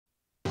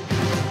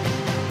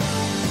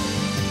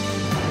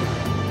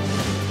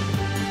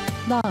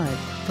Live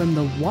from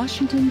the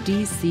Washington,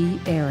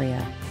 D.C.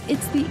 area,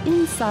 it's the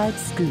Inside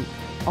Scoop.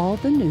 All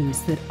the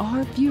news that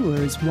our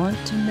viewers want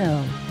to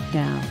know.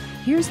 Now,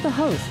 here's the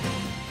host.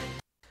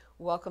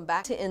 Welcome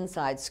back to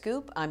Inside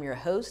Scoop. I'm your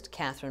host,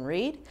 Catherine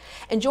Reed.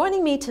 And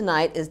joining me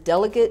tonight is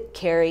Delegate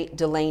Karrie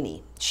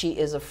Delaney. She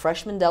is a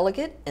freshman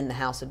delegate in the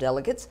House of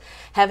Delegates,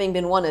 having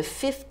been one of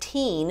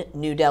 15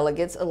 new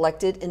delegates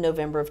elected in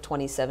November of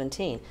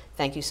 2017.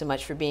 Thank you so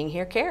much for being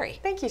here, Karrie.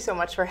 Thank you so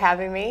much for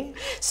having me.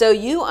 So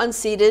you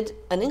unseated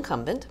an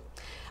incumbent,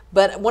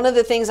 but one of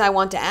the things I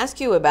want to ask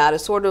you about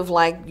is sort of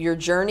like your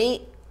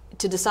journey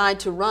to decide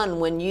to run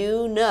when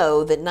you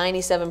know that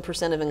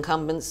 97% of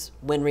incumbents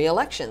win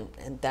re-election,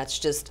 and that's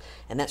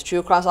true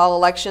across all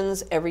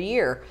elections every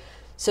year.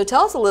 So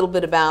tell us a little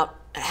bit about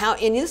how,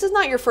 and this is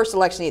not your first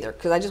election either,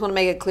 because I just want to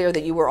make it clear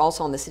that you were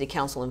also on the city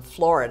council in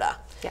Florida.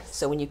 Yes.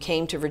 So when you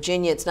came to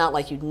Virginia, it's not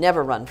like you'd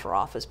never run for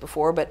office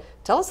before, but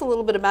tell us a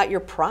little bit about your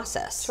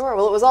process. Sure.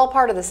 Well, it was all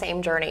part of the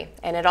same journey,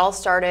 and it all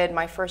started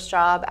my first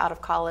job out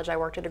of college. I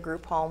worked at a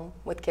group home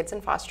with kids in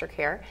foster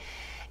care.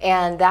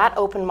 And that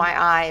opened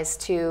my eyes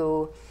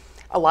to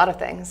a lot of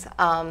things,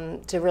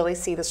 to really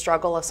see the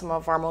struggle of some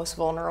of our most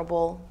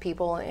vulnerable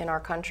people in our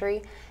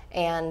country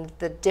and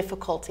the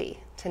difficulty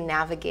to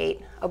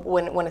navigate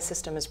when a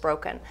system is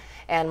broken.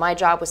 And my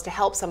job was to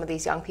help some of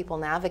these young people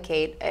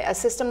navigate a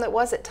system that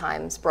was at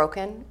times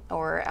broken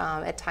or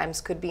at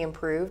times could be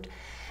improved.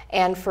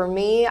 And for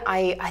me,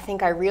 I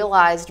think I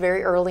realized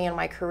very early in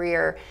my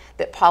career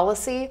that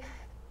policy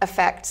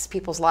affects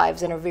people's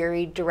lives in a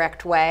very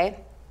direct way.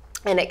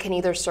 And it can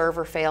either serve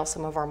or fail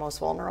some of our most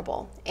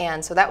vulnerable.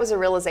 And so that was a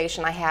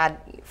realization I had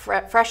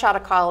fresh out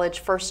of college,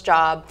 first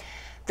job,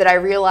 that I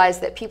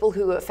realized that people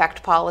who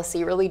affect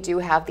policy really do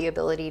have the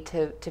ability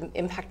to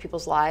impact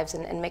people's lives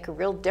and make a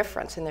real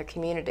difference in their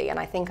community. And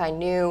I think I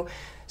knew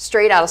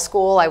straight out of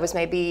school, I was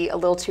maybe a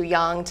little too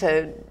young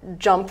to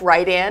jump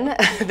right in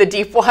the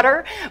deep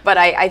water, but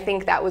I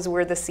think that was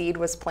where the seed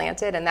was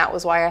planted, and that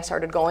was why I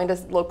started going to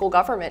local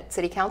government,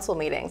 city council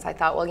meetings. I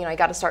thought, well, you know, I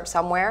got to start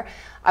somewhere.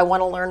 I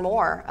want to learn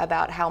more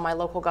about how my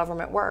local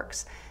government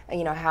works,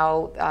 you know,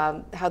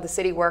 how the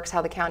city works,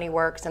 how the county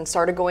works, and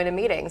started going to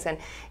meetings. And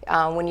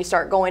when you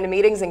start going to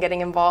meetings and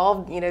getting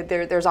involved, you know,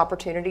 there's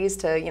opportunities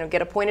to, you know,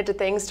 get appointed to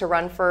things, to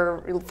run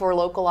for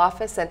local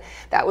office. And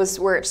that was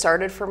where it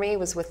started for me,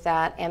 was with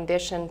that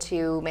ambition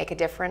to make a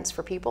difference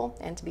for people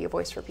and to be a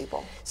voice for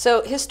people.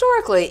 So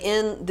historically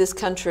in this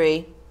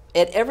country,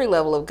 at every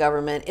level of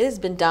government, it has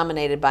been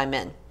dominated by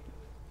men.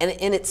 And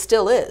it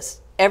still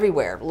is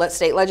everywhere.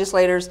 State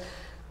legislators,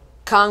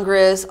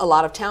 Congress, a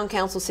lot of town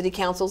councils, city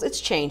councils, it's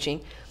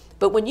changing.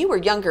 But when you were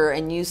younger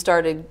and you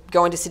started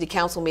going to city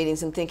council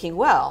meetings and thinking,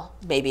 well,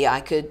 maybe I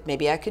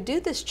could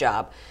do this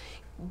job,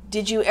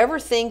 did you ever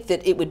think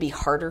that it would be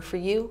harder for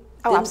you?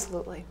 Oh,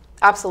 absolutely.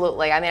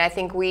 Absolutely. I mean, I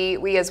think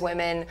we as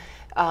women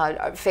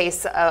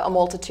face a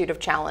multitude of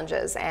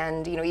challenges,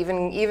 and you know,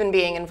 even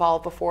being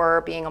involved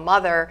before being a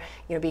mother,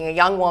 you know, being a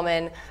young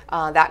woman,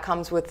 that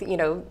comes with, you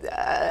know,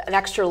 an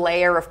extra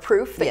layer of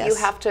proof that you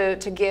have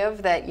to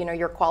give that, you know,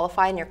 you're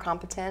qualified and you're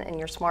competent and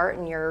you're smart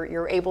and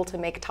you're able to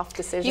make tough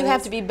decisions. You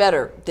have to be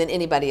better than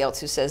anybody else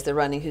who says they're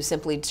running, who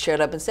simply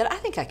showed up and said, I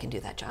think I can do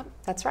that job.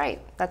 That's right.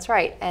 That's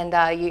right. And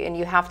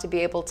you have to be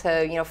able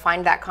to, you know,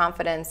 find that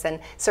confidence and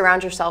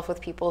surround yourself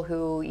with people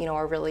who, you know,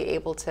 are really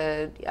able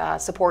to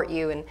support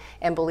you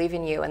and believe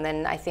in you. And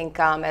then I think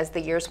as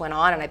the years went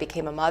on and I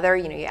became a mother,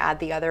 you know, you add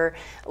the other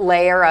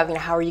layer of, you know,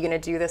 how are you going to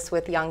do this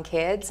with young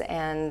kids?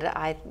 And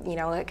I, you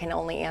know, I can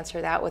only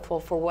answer that with, well,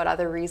 for what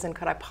other reason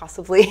could I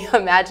possibly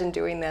imagine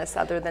doing this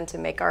other than to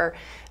make our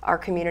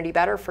community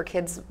better for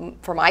kids,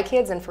 for my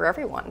kids and for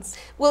everyone's.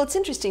 Well, it's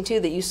interesting too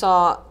that you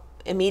saw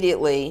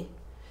immediately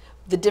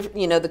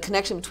the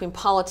connection between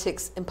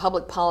politics and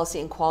public policy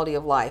and quality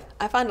of life.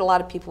 I find a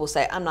lot of people will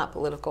say, I'm not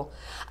political,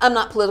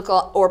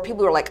 or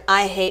people are like,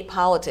 I hate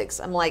politics.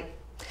 I'm like,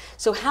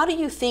 so how do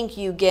you think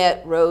you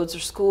get roads or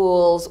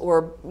schools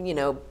or, you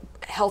know,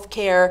 health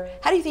care?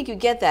 How do you think you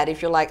get that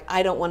if you're like,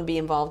 I don't want to be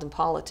involved in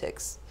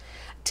politics?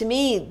 To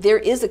me, there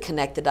is a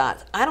connect the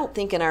dots. I don't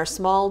think in our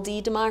small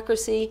d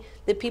democracy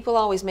that people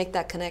always make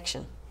that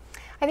connection.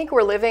 I think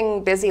we're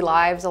living busy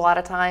lives a lot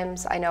of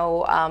times. I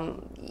know,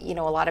 you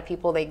know, a lot of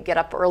people, they get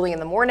up early in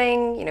the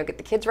morning, you know, get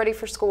the kids ready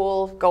for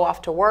school, go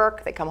off to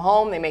work, they come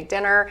home, they make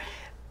dinner,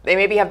 they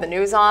maybe have the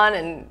news on,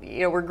 and you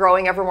know, we're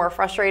growing ever more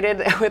frustrated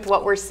with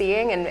what we're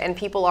seeing, and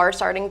people are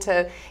starting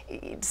to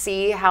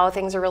see how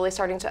things are really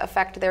starting to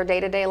affect their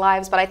day-to-day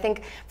lives. But I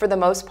think for the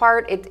most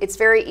part, it's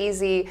very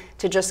easy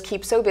to just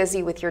keep so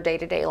busy with your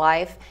day-to-day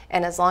life,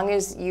 and as long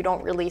as you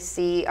don't really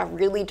see a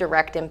really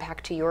direct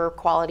impact to your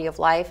quality of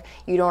life,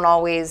 you don't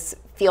always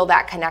feel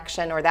that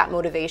connection or that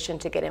motivation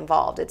to get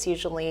involved. It's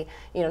usually,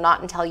 you know,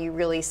 not until you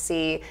really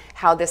see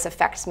how this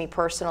affects me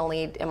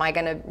personally am I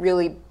going to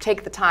really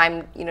take the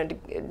time, you know,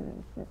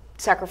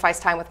 sacrifice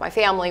time with my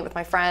family, with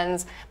my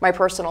friends, my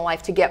personal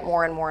life to get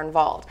more and more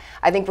involved.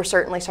 I think we're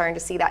certainly starting to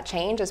see that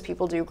change as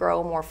people do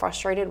grow more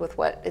frustrated with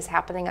what is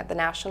happening at the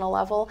national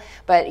level.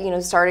 But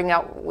starting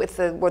out with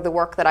the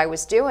work that I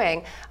was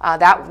doing,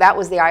 that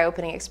was the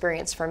eye-opening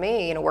experience for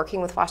me.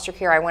 Working with foster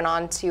care, I went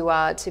on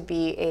to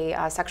be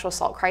a sexual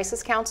assault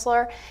crisis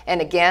counselor,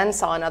 and again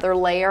saw another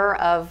layer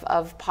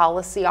of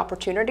policy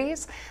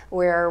opportunities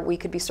where we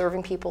could be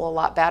serving people a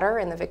lot better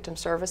in the victim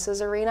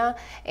services arena.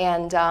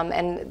 And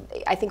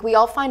I think we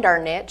all find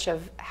our niche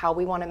of how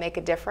we want to make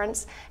a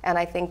difference. And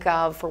I think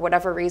for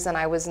whatever reason,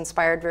 I was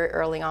inspired very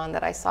early on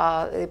that I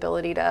saw the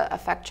ability to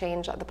affect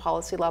change at the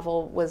policy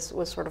level was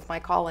sort of my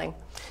calling.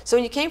 So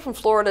when you came from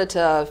Florida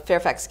to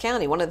Fairfax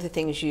County, one of the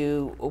things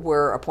you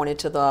were appointed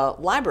to the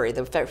library,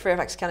 the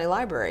Fairfax County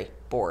Library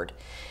Board,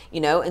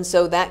 and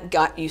so that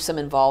got you some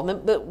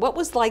involvement. But what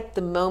was like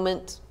the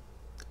moment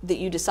that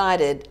you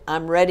decided,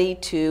 I'm ready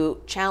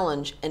to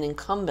challenge an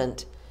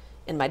incumbent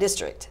in my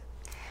district?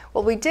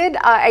 Well,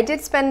 I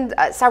did spend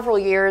several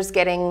years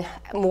getting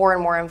more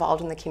and more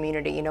involved in the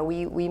community.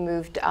 We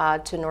moved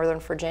to Northern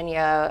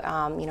Virginia,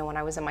 when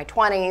I was in my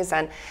 20s,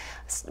 and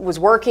was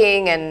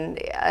working,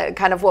 and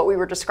kind of what we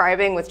were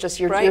describing with just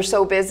you're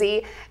so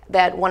busy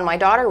that when my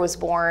daughter was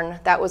born,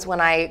 that was when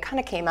I kind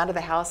of came out of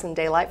the house in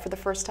daylight for the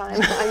first time.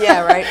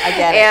 Yeah, right, I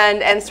get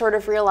it. And sort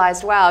of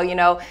realized, wow,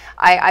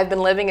 I've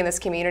been living in this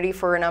community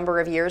for a number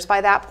of years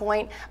by that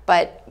point,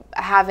 but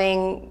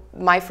having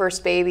my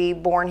first baby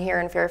born here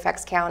in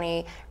Fairfax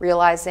County,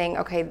 realizing,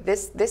 okay,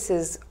 this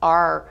is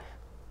our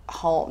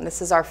home.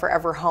 This is our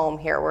forever home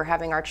here. We're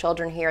having our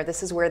children here.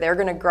 This is where they're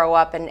going to grow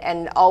up,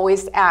 and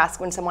always ask,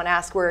 when someone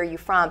asks, where are you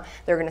from?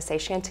 They're going to say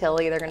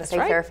Chantilly. They're going to say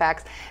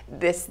Fairfax.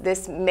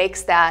 This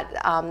makes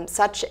that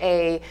such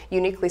a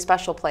uniquely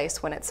special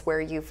place when it's where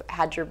you've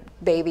had your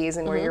babies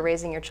and where you're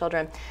raising your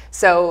children.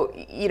 So,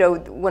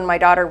 when my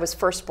daughter was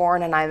first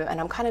born, and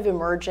I'm kind of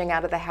emerging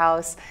out of the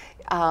house,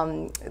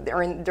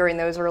 during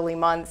those early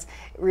months,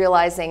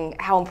 realizing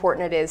how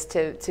important it is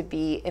to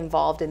be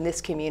involved in this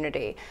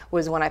community,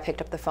 was when I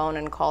picked up the phone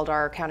and called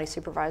our county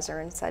supervisor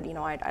and said,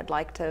 I'd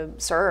like to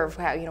serve.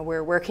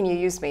 Where can you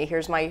use me?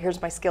 Here's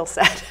my skill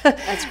set.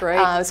 That's great.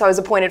 So I was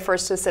appointed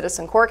first to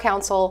Citizen Core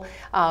Council,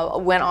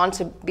 went on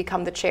to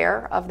become the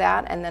chair of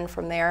that, and then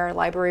from there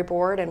library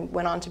board, and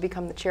went on to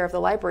become the chair of the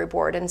library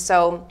board. And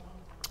so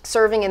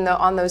serving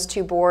on those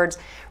two boards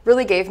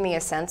really gave me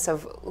a sense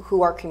of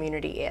who our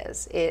community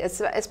is.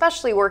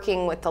 Especially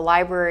working with the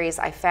libraries,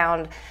 I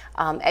found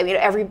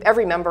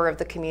every member of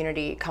the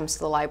community comes to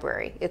the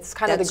library. It's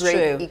kind of the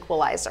great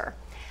equalizer.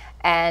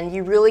 And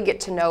you really get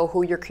to know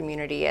who your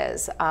community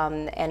is,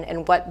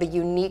 and what the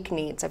unique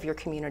needs of your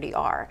community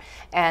are.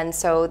 And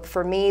so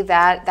for me,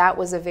 that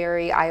was a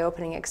very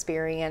eye-opening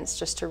experience,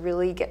 just to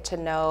really get to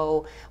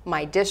know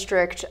my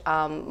district,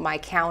 my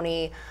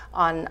county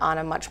on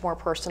a much more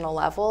personal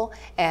level,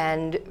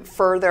 and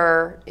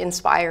further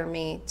inspire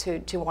me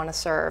to want to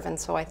serve. And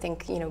so I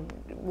think,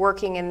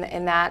 working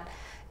in that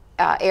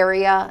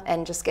area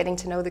and just getting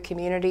to know the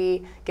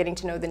community, getting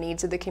to know the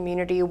needs of the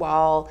community,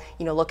 while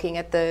looking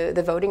at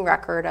the voting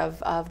record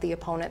of the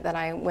opponent that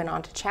I went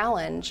on to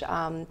challenge,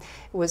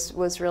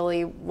 was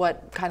really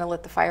what kind of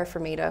lit the fire for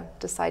me to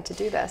decide to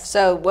do this.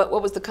 So what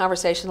was the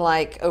conversation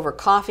like over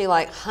coffee?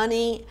 Like,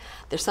 honey,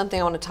 there's something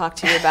I want to talk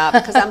to you about,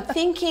 because I'm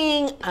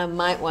thinking I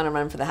might want to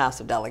run for the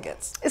House of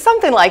Delegates.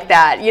 Something like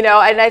that,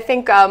 and I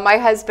think my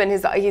husband,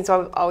 he's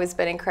always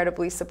been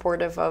incredibly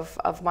supportive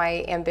of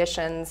my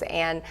ambitions,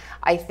 and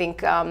I think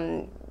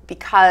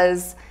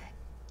because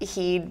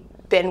he'd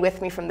been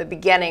with me from the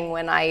beginning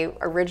when I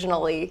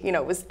originally,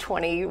 was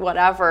 20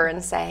 whatever,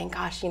 and saying,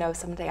 gosh,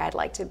 someday I'd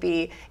like to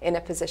be in a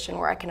position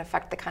where I can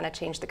affect the kind of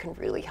change that can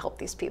really help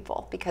these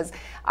people, because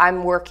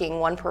I'm working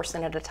one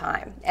person at a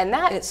time, and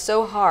it's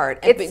so hard.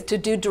 And to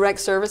do direct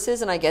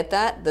services, and I get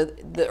that,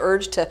 the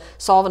urge to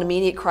solve an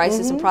immediate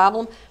crisis and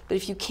problem, but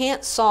if you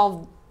can't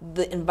solve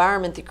the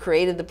environment that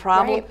created the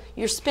problem,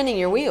 you're spinning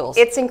your wheels.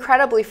 It's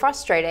incredibly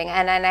frustrating,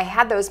 and I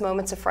had those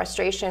moments of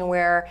frustration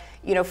where,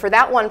 for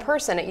that one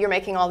person, you're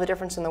making all the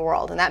difference in the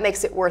world, and that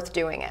makes it worth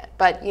doing it.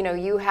 But,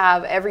 you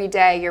have every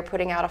day you're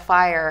putting out a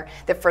fire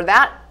that for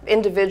that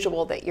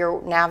individual that you're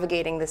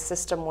navigating the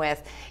system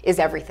with is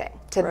everything.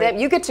 To them,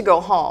 you get to go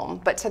home,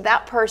 but to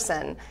that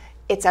person,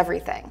 it's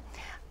everything.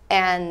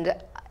 And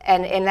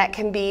that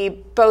can be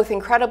both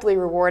incredibly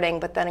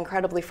rewarding, but then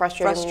incredibly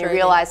frustrating when you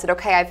realize that,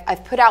 okay,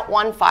 I've put out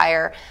one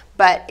fire,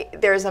 but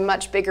there's a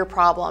much bigger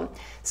problem.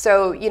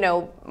 So,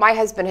 my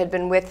husband had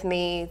been with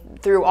me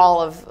through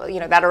all of,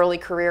 that early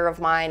career of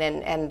mine,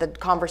 and the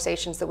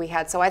conversations that we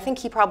had. So I think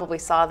he probably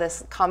saw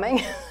this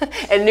coming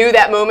and knew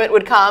that moment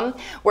would come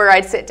where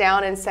I'd sit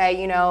down and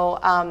say,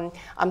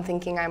 I'm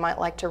thinking I might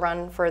like to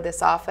run for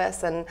this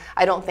office. And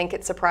I don't think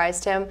it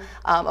surprised him.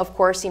 Of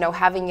course,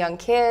 having young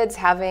kids,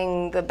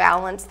 having the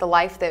balance, the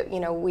life that,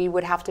 we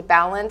would have to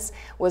balance,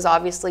 was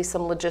obviously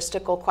some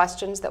logistical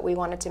questions that we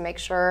wanted to make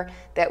sure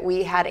that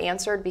we had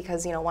answered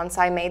because, you know, once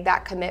I made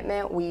that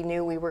commitment, we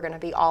knew we were going to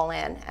be all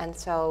in. And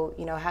so,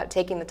 you know,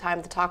 taking the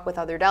time to talk with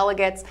other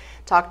delegates,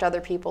 talk to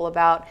other people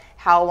about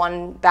how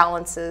one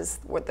balances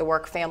with the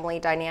work-family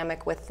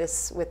dynamic with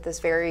this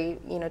very,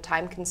 you know,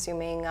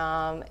 time-consuming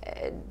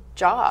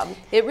job.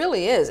 It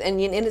really is,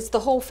 and it's the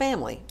whole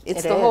family.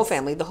 It's the whole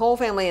family. The whole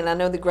family, and I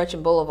know that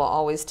Gretchen Bulova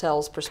always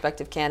tells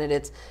prospective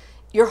candidates,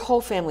 your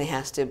whole family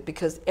has to,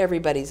 because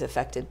everybody's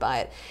affected by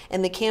it.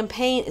 And the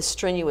campaign is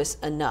strenuous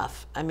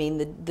enough. I mean,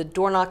 the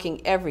door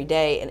knocking every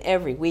day and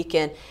every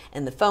weekend,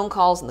 and the phone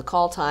calls and the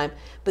call time.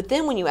 But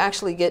then when you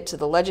actually get to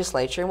the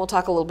legislature, and we'll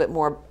talk a little bit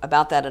more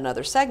about that in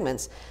other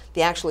segments,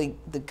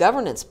 the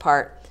governance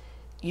part,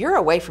 you're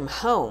away from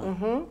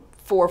home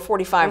for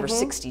 45 or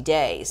 60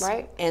 days.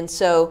 Right. And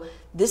so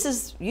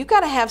you've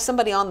got to have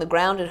somebody on the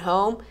ground at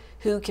home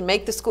who can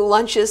make the school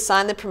lunches,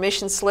 sign the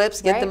permission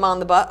slips, get them on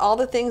the bus, all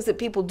the things that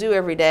people do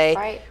every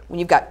day when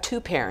you've got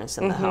two parents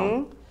in the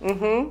home.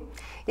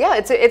 Yeah,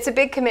 it's a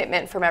big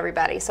commitment from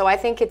everybody. So I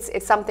think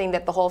it's something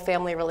that the whole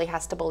family really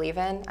has to believe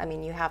in. I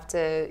mean, you have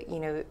to, you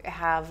know,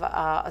 have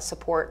a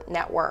support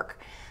network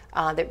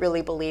that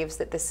really believes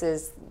that this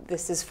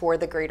is for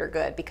the greater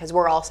good, because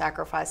we're all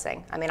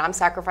sacrificing. I mean, I'm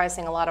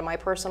sacrificing a lot of my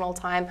personal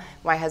time.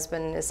 My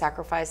husband is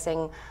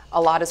sacrificing a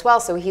lot as well.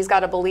 So he's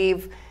got to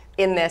believe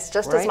in this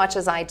just as much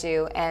as I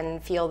do,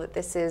 and feel that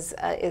this is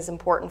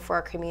important for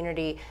our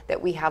community, that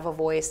we have a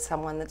voice,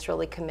 someone that's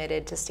really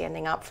committed to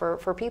standing up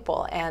for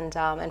people. And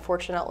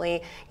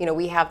unfortunately, you know,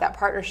 we have that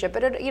partnership,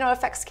 but it, you know,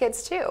 affects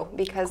kids too,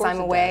 because I'm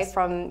away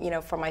from, you know,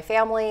 from my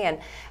family, and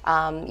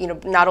you know,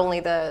 not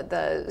only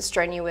the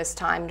strenuous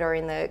time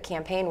during the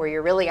campaign where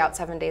you're really out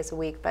 7 days a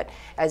week, but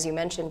as you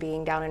mentioned,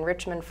 being down in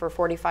Richmond for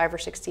 45 or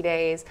 60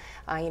 days,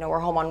 you know, we're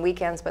home on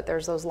weekends, but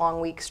there's those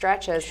long week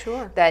stretches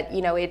that,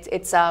 you know, it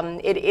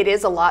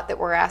is a lot that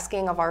we're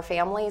asking of our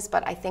families,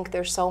 but I think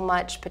there's so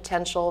much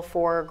potential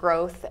for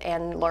growth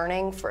and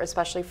learning,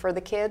 especially for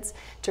the kids,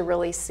 to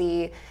really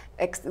see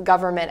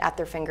government at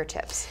their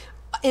fingertips.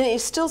 And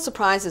it still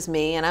surprises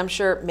me, and I'm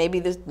sure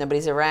maybe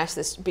nobody's ever asked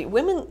this, but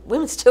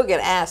women still get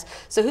asked,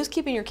 so who's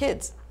keeping your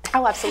kids?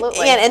 Oh,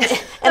 absolutely.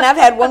 And I've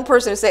had one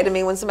person say to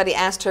me when somebody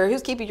asked her,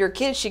 who's keeping your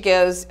kids? She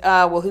goes,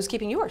 well, who's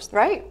keeping yours?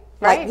 Right.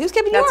 Like, who's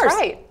keeping yours?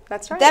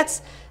 That's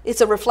right. It's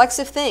a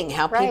reflexive thing,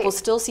 how people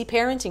still see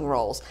parenting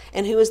roles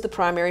and who is the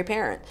primary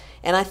parent.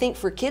 And I think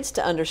for kids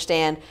to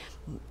understand,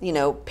 you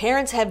know,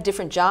 parents have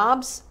different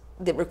jobs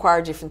that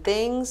require different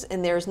things,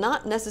 and there's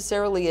not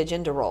necessarily a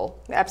gender role.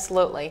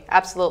 Absolutely,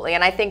 absolutely.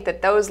 And I think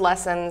that those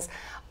lessons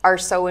are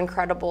so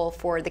incredible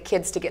for the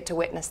kids to get to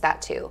witness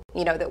that too.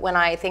 You know, that when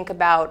I think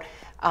about,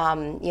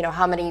 you know,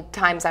 how many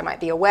times I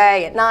might be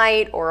away at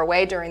night or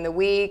away during the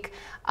week,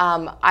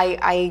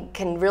 I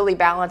can really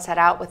balance that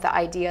out with the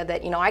idea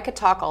that, you know, I could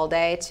talk all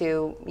day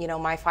to, you know,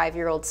 my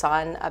 5-year-old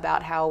son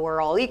about how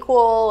we're all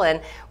equal and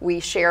we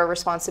share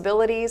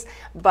responsibilities,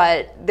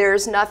 but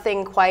there's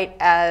nothing quite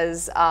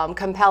as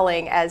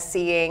compelling as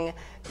seeing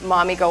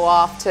mommy go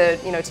off to,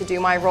 you know, to do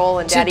my role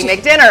and daddy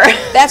make dinner.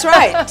 That's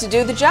right, to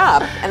do the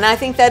job. And I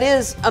think that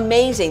is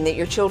amazing that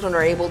your children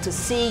are able to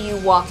see you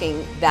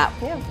walking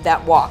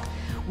that walk.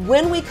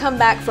 When we come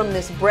back from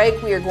this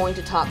break, we are going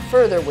to talk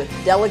further with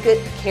Delegate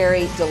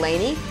Karrie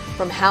Delaney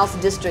from House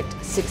District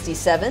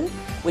 67,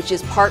 which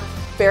is part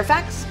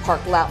Fairfax,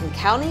 part Loudoun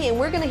County, and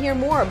we're going to hear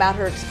more about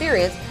her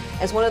experience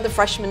as one of the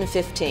freshmen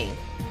 15.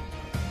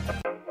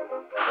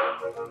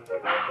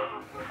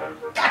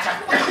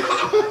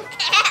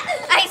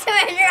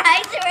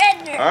 I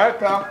surrender. All right,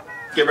 pal.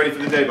 Get ready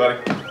for the day, buddy.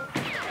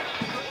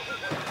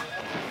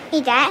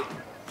 Hey, Dad.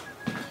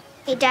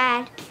 Hey,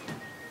 Dad.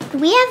 Do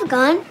we have a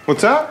gun?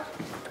 What's that?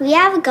 Do we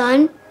have a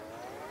gun?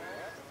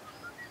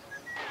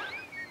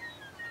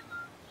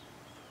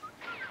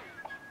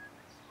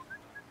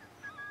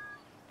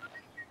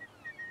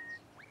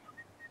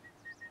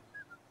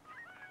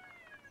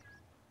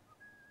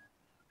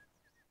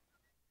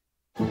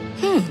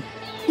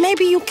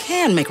 Maybe you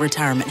can make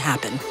retirement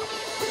happen.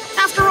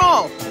 After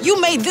all, you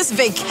made this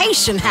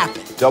vacation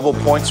happen. Double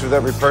points with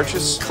every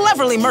purchase?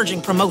 Cleverly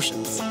merging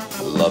promotions.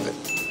 Love it.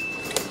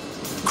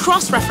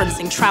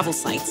 Cross-referencing travel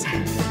sites.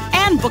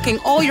 And booking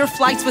all your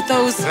flights with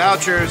those...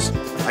 Vouchers.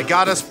 I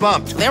got us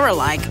bumped. They were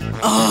like,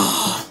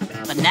 oh.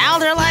 But now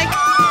they're like...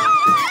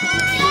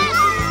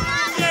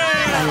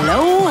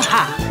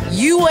 Aloha.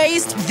 You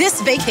aced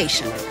this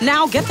vacation.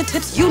 Now get the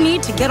tips you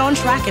need to get on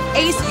track at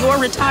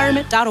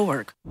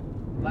aceyourretirement.org.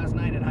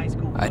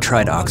 I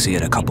tried Oxy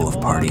at a couple of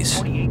parties.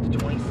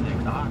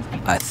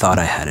 I thought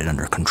I had it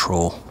under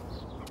control.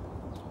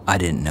 I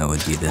didn't know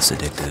it'd be this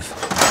addictive.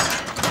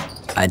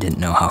 I didn't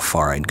know how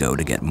far I'd go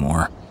to get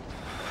more.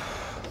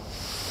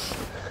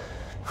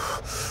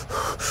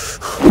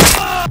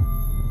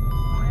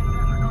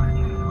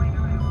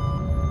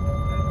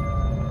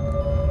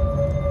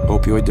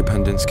 Opioid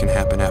dependence can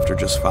happen after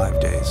just 5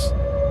 days.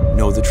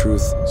 Know the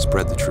truth,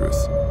 spread the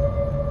truth.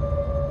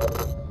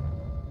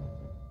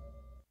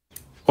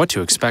 What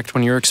to expect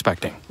when you're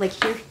expecting. Like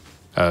here?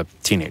 A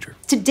teenager.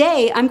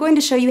 Today, I'm going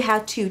to show you how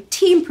to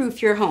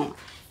team-proof your home.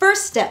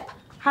 First step,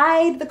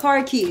 hide the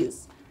car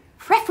keys.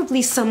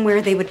 preferably somewhere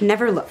they would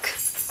never look.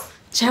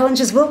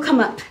 Challenges will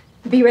come up.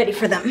 Be ready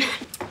for them.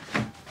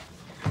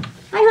 Hi,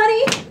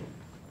 honey.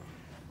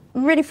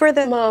 I'm ready for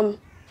the... Mom,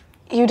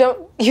 you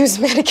don't use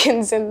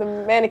mannequins in the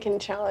mannequin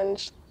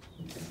challenge.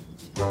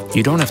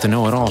 You don't have to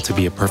know it all to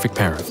be a perfect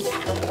parent.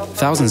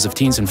 Thousands of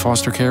teens in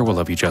foster care will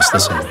love you just the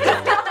same.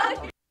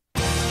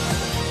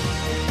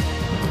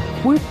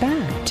 We're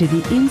back to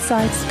the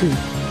Inside Scoop.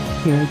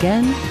 Here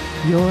again,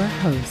 your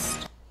host.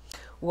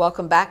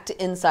 Welcome back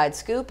to Inside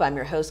Scoop. I'm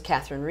your host,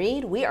 Catherine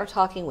Reed. We are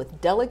talking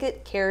with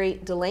Delegate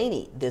Karrie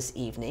Delaney this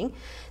evening.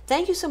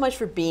 Thank you so much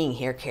for being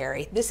here,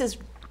 Karrie. This is,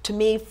 to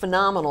me,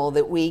 phenomenal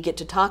that we get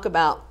to talk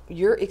about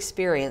your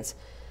experience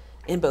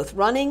in both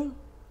running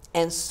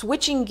and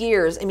switching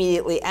gears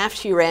immediately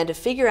after you ran to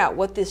figure out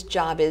what this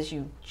job is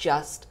you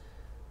just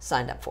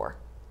signed up for,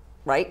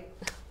 right?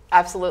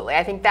 Absolutely.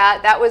 I think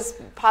that was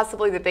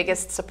possibly the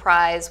biggest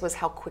surprise, was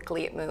how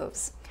quickly it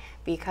moves,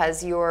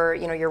 because you're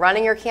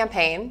running your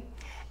campaign,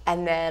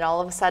 and then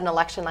all of a sudden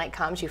election night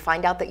comes, you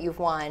find out that you've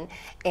won,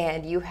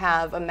 and you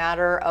have a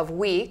matter of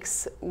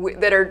weeks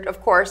that are,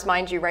 of course,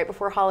 mind you, right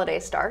before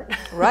holidays start.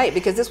 Right,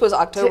 because this was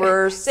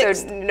October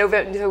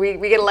 6th. So we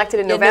get elected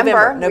in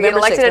November. We get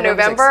elected in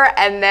November,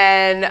 and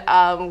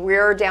then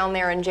we're down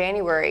there in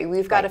January.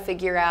 We've got to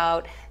figure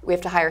out, we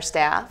have to hire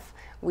staff.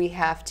 We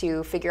have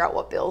to figure out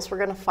what bills we're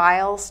going to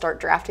file,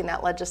 start drafting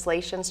that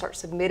legislation, start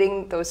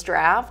submitting those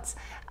drafts,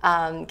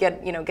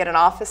 get an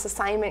office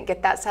assignment,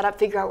 get that set up,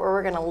 figure out where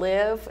we're going to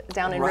live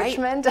down in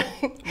Richmond.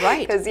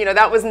 Right. Because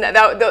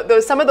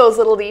those some of those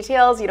little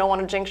details, you don't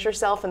want to jinx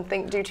yourself and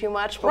do too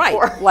much before.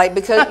 Right. Like,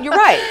 because you're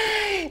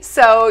right.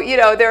 So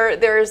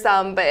there's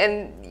so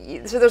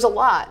there's a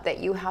lot that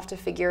you have to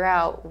figure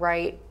out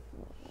right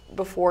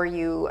before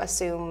you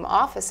assume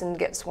office and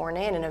get sworn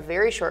in a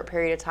very short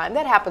period of time.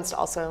 That happens to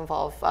also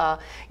involve,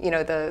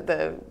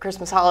 the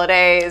Christmas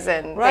holidays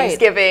and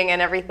Thanksgiving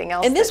and everything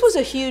else. And this was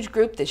a huge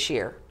group this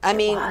year. I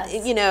mean,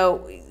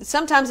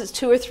 sometimes it's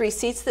 2 or 3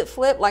 seats that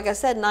flip. Like I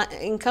said,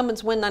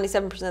 incumbents win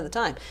 97% of the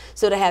time.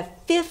 So to have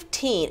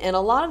 15, and a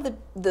lot of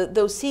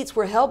those seats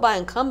were held by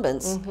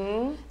incumbents,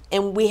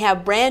 and we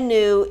have brand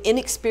new,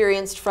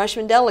 inexperienced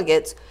freshman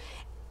delegates.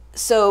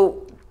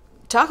 So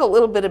talk a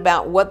little bit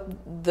about what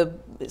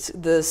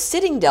the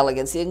sitting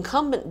delegates, the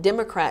incumbent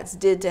Democrats,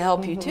 did to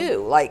help you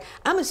too. Like,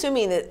 I'm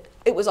assuming that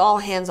it was all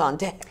hands on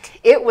deck.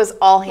 It was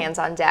all hands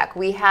on deck.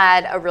 We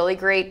had a really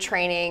great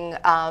training,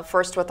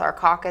 first with our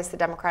caucus. The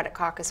Democratic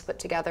caucus put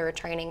together a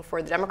training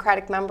for the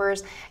Democratic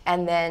members,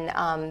 and then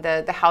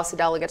the House of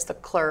Delegates, the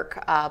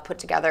clerk, put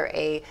together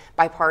a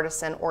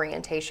bipartisan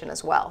orientation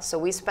as well. So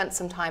we spent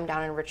some time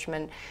down in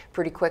Richmond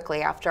pretty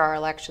quickly after our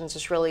elections,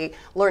 just really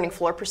learning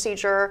floor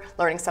procedure,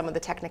 learning some of the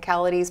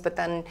technicalities, but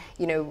then,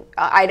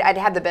 I'd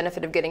had the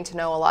benefit of getting to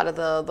know a lot of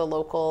the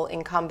local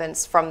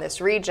incumbents from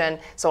this region,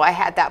 so I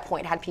at that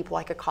point had people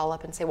I could call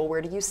up and say, well,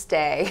 where do you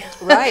stay?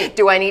 Right.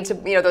 Do I need to,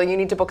 you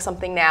need to book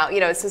something now?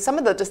 So some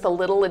of just the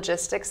little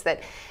logistics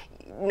that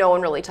no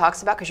one really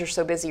talks about because you're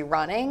so busy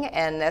running,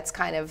 and that's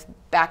kind of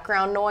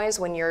background noise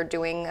when you're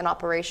doing an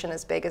operation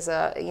as big as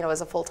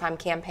a full-time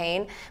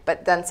campaign.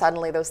 But then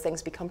suddenly those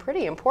things become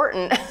pretty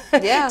important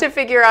to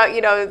figure out,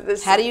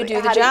 how do you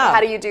do the job?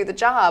 How do you do the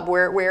job?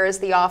 Where is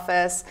the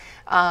office?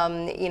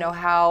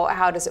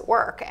 How does it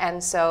work?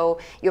 And so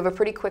you have a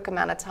pretty quick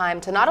amount of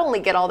time to not only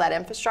get all that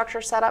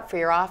infrastructure set up for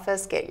your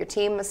office, get your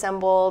team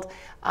assembled,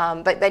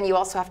 but then you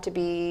also have to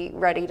be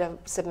ready to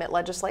submit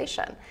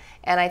legislation.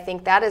 And I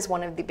think that is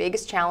one of the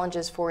biggest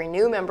challenges for a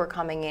new member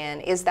coming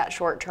in, is that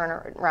short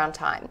turnaround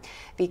time,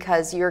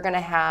 because you're going to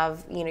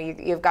have,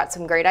 you've got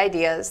some great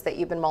ideas that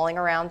you've been mulling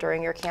around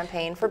during your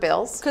campaign for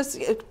bills. Because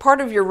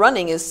part of your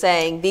running is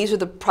saying, these are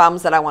the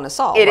problems that I want to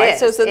solve. It right?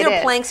 is. So there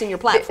are planks in your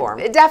platform.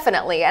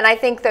 Definitely. And I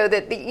think, though,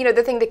 that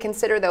the thing to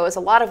consider, though, is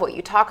a lot of what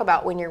you talk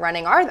about when you're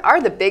running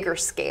are the bigger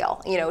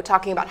scale.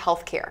 Talking about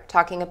healthcare,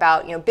 talking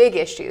about big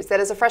issues.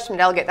 That as a freshman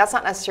delegate, that's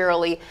not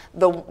necessarily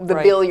the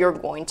bill you're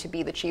going to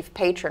be the chief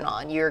patron on.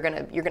 You're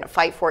gonna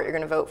fight for it. You're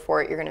gonna vote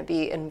for it. You're gonna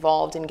be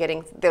involved in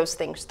getting those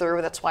things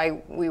through. That's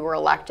why we were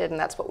elected, and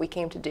that's what we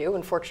came to do.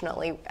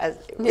 Unfortunately,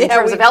 in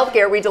terms of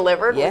healthcare, we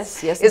delivered.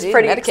 Yes, is indeed.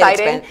 pretty Medicaid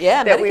exciting.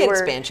 Medicaid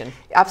expansion.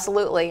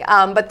 Absolutely.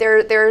 But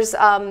there's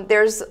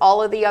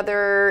all of the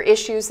other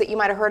issues that you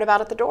might have heard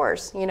about at the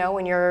doors.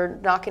 When you're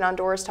knocking on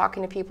doors,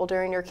 talking to people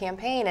during your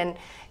campaign, and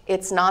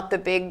it's not the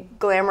big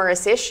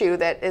glamorous issue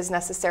that is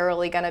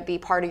necessarily going to be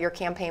part of your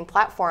campaign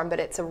platform, but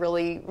it's a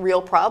really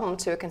real problem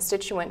to a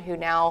constituent who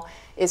now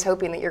is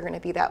hoping that you're going to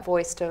be that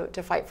voice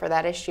to fight for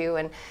that issue,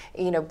 and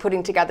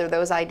putting together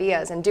those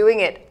ideas and doing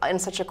it in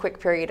such a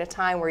quick period of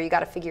time where you got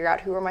to figure out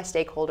who are my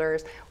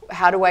stakeholders,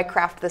 how do I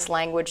craft this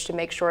language to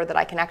make sure that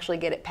I can actually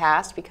get it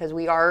passed, because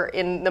we are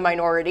in the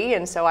minority,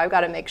 and so I've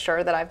got to make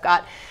sure that I've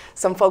got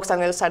some folks on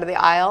the other side of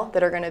the aisle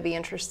that are going to be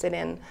interested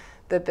in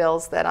the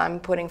bills that I'm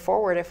putting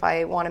forward if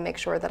I want to make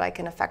sure that I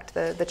can affect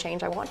the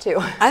change I want to.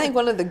 I think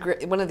one of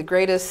the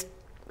greatest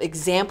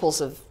examples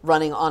of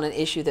running on an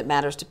issue that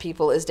matters to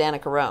people is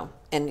Danica Roem.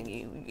 and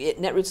at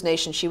Netroots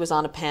Nation, she was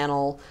on a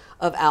panel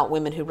of out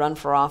women who run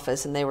for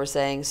office, and they were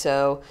saying,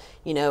 so,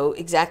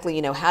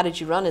 exactly, how did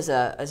you run as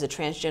a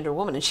transgender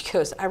woman? And she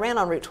goes, I ran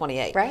on Route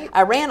 28. Right.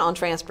 I ran on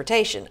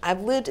transportation.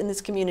 I've lived in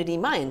this community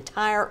my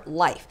entire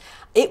life.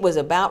 It was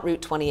about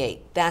Route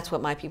 28. That's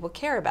what my people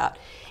care about.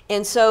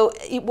 And so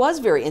it was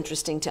very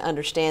interesting to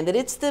understand that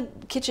it's the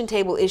kitchen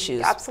table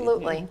issues.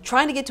 Absolutely.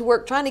 Trying to get to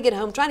work, trying to get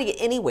home, trying to get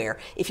anywhere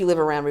if you live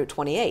around Route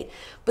 28.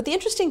 But the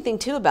interesting thing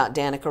too about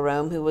Danica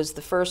Roem, who was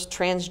the first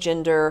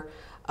transgender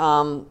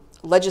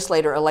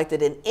legislator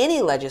elected in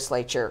any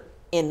legislature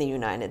in the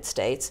United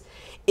States,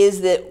 is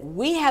that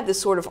we have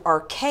this sort of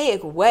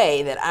archaic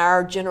way that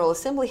our General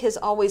Assembly has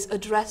always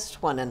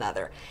addressed one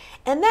another.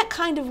 And that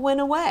kind of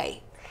went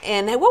away.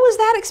 And what was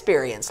that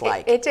experience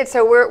like? It did.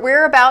 So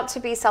we're about to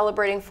be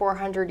celebrating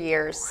 400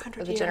 years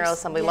of the General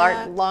Assembly,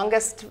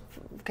 longest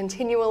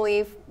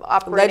continually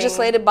operating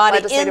legislative body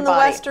in the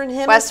Western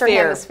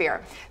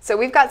Hemisphere. So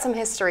we've got some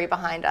history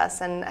behind us,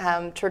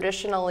 and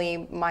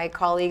traditionally my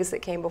colleagues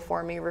that came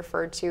before me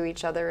referred to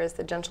each other as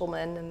the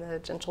gentleman and the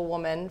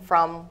gentlewoman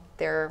from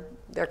their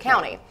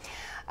county.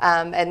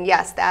 And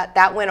yes,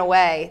 that went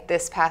away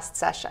this past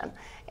session.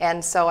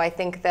 And so I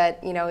think that,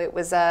 it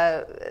was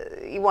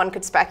one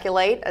could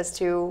speculate as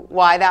to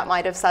why that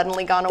might have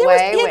suddenly gone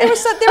away.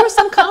 There was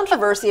some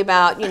controversy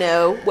about,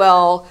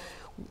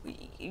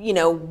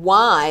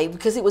 why,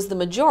 because it was the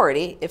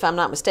majority, if I'm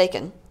not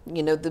mistaken,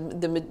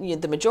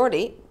 the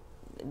majority.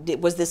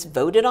 Was this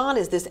voted on?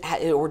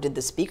 Or did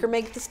the speaker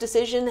make this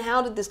decision?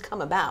 How did this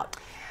come about?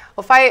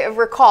 Well, if I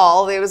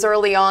recall, it was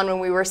early on when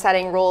we were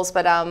setting rules,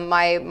 but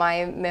my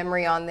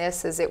memory on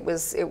this is it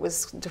was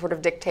sort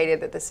of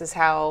dictated that this is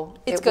how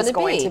it was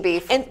going to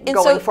be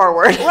going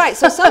forward. Right.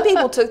 So some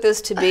people took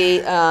this to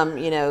be,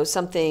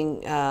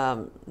 something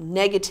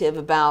negative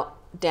about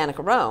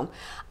Danica Roem.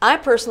 I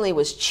personally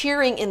was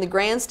cheering in the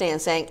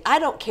grandstand, saying, "I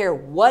don't care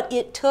what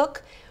it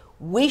took.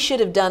 We should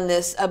have done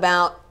this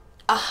about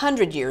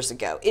 100 years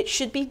ago. It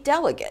should be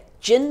delegate,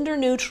 gender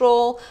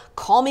neutral,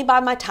 call me by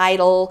my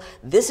title,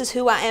 this is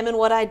who I am and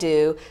what I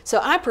do." So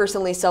I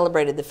personally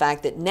celebrated the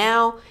fact that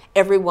now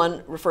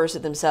everyone refers to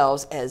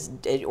themselves as,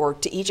 or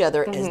to each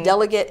other as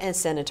delegate and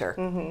senator.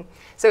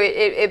 So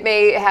it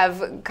may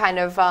have kind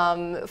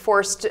of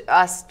forced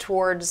us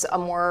towards a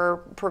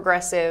more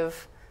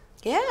progressive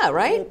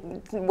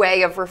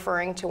way of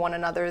referring to one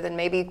another than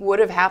maybe would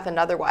have happened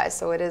otherwise.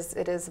 So it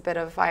is a bit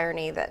of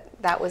irony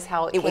that was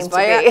how it came to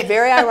be. It was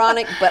very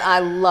ironic, but I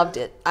loved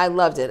it. I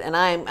loved it, and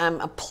I'm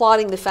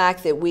applauding the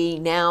fact that we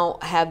now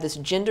have this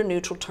gender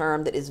neutral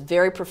term that is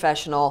very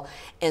professional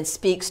and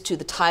speaks to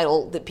the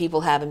title that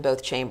people have in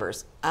both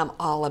chambers. I'm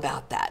all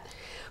about that.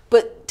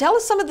 But tell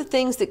us some of the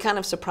things that kind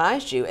of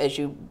surprised you as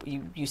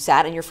you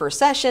sat in your first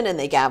session and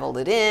they gavelled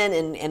it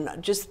in,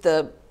 and just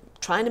the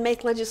trying to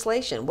make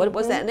legislation. What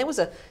was that? And it was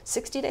a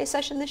 60-day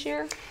session this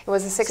year? It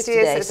was a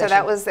 60-day session.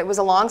 So it was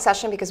a long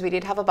session because we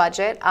did have a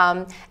budget.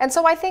 And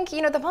so I think,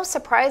 the most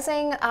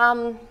surprising,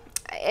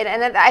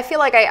 and I feel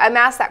like I'm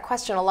asked that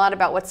question a lot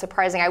about what's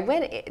surprising. I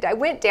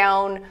went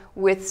down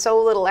with so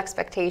little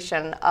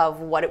expectation of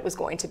what it was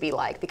going to be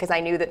like, because I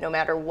knew that no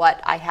matter what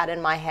I had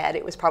in my head,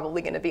 it was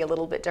probably going to be a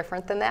little bit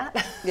different than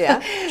that. Yeah,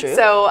 true.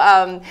 So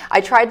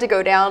I tried to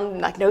go down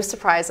like no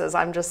surprises.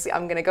 I'm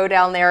going to go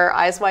down there,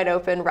 eyes wide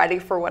open, ready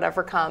for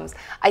whatever comes.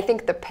 I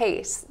think the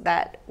pace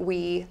that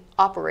we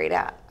operate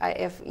at,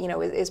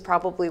 is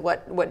probably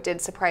what did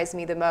surprise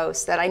me the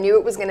most. That I knew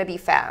it was going to be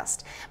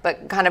fast,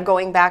 but kind of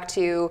going back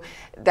to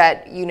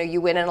that, you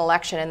win an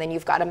election and then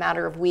you've got a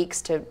matter of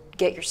weeks to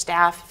get your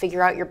staff,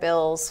 figure out your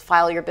bills,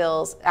 file your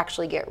bills,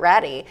 actually get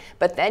ready.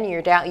 But then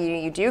you're down,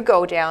 you do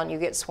go down, you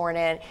get sworn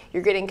in,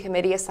 you're getting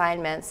committee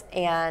assignments,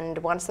 and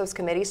once those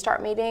committees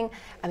start meeting,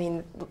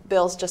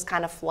 bills just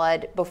kind of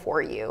flood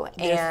before you.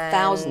 There are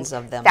thousands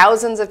of them.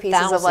 Thousands of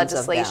pieces of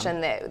legislation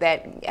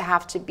that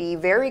have to be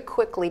very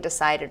quickly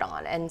decided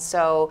on. And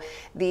so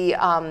the,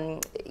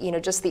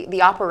 just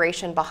the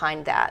operation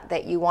behind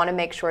that you want to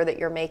make sure that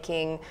you're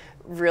making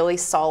really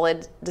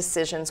solid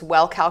decisions,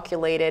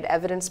 well-calculated,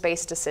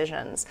 evidence-based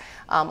decisions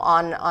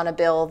on a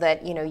bill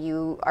that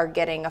you are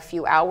getting a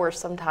few hours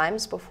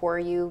sometimes before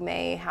you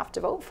may have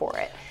to vote for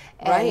it.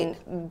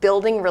 And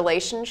building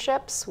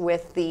relationships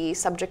with the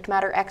subject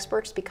matter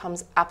experts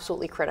becomes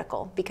absolutely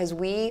critical, because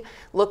we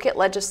look at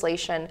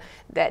legislation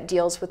that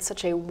deals with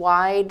such a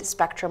wide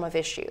spectrum of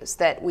issues,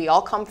 that we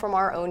all come from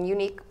our own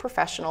unique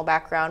professional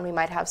background. We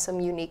might have some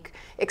unique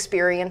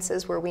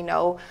experiences where we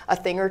know a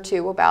thing or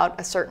two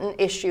about a certain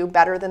issue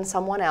better than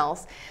someone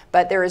else,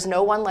 but there is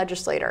no one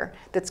legislator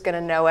that's going to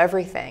know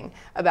everything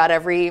about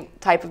every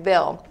type of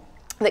bill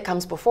that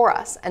comes before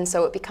us. And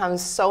so it becomes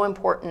so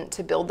important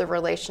to build the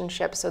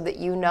relationship so that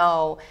you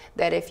know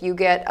that if you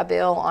get a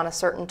bill on a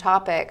certain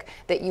topic,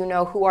 that you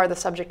know who are the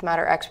subject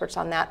matter experts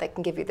on that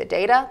can give you the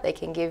data, they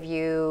can give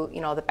you,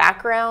 the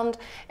background,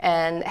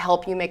 and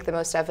help you make the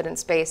most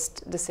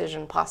evidence-based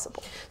decision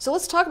possible. So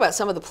let's talk about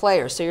some of the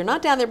players. So you're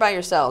not down there by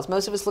yourselves.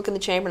 Most of us look in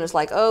the chamber and it's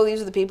like, oh,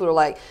 these are the people who are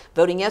like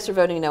voting yes or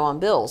voting no on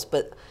bills.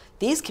 But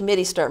these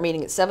committees start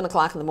meeting at 7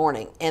 o'clock in the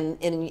morning,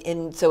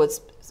 and so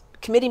it's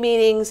committee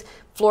meetings,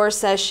 floor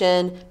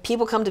session,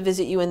 people come to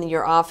visit you in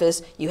your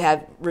office, you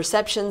have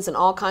receptions and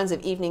all kinds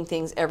of evening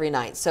things every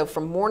night. So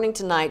from morning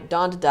to night,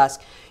 dawn to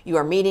dusk, you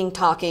are meeting,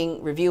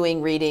 talking,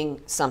 reviewing,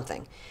 reading,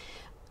 something.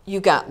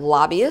 You've got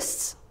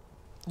lobbyists,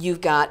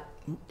 you've got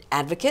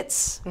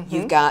advocates,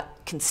 you've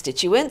got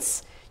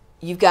constituents,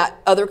 you've got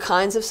other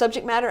kinds of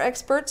subject matter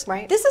experts.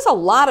 Right. This is a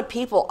lot of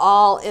people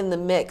all in the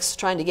mix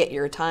trying to get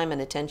your time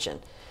and attention.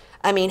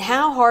 I mean,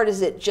 how hard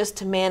is it just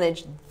to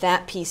manage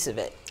that piece of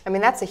it? I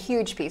mean, that's a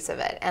huge piece of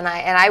it. And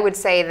I would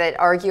say that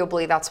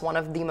arguably that's one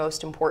of the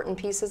most important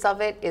pieces of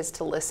it, is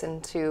to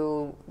listen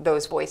to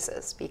those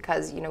voices,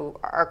 because, you know,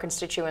 our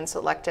constituents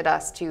elected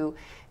us to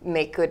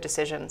make good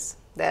decisions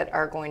that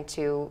are going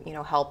to, you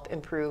know, help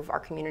improve our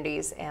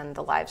communities and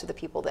the lives of the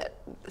people that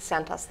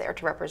sent us there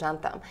to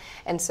represent them.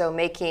 And so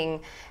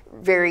making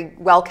very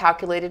well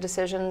calculated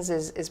decisions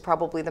is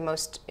probably the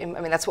most, I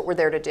mean, that's what we're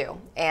there to do.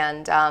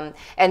 And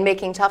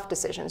making tough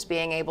decisions,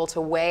 being able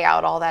to weigh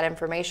out all that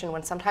information,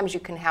 when sometimes you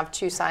can have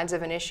two sides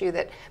of an issue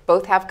that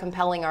both have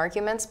compelling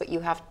arguments, but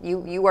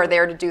you are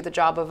there to do the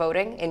job of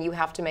voting, and you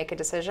have to make a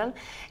decision,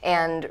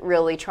 and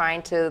really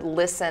trying to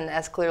listen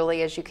as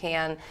clearly as you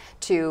can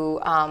to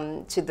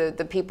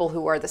the people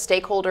who are the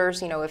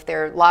stakeholders. You know, if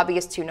they're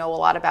lobbyists who know a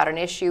lot about an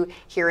issue,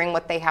 hearing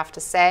what they have to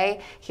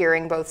say,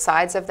 hearing both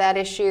sides of that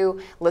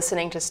issue,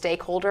 listening to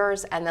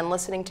stakeholders, and then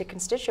listening to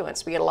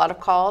constituents. We get a lot of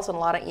calls and a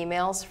lot of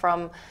emails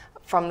from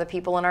the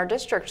people in our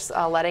districts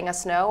letting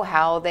us know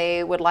how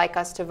they would like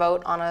us to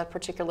vote on a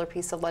particular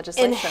piece of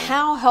legislation. And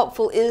how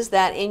helpful is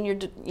that in your,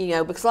 you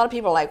know, because a lot of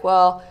people are like,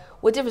 well,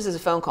 what difference does a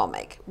phone call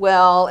make?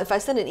 Well, if I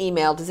send an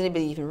email, does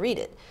anybody even read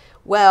it?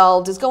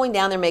 Well, does going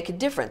down there make a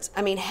difference?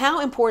 I mean, how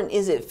important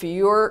is it for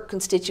your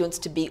constituents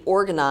to be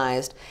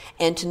organized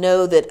and to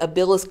know that a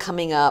bill is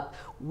coming up,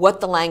 what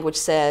the language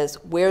says,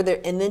 where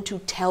they're, and then to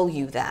tell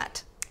you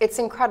that? It's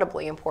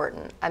incredibly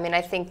important. I mean,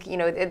 I think, you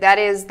know, that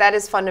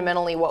is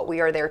fundamentally what we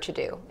are there to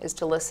do, is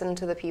to listen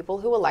to the people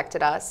who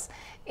elected us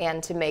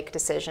and to make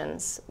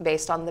decisions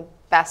based on the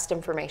best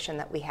information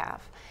that we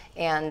have.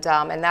 And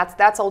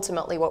that's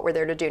ultimately what we're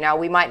there to do. Now,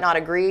 we might not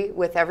agree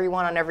with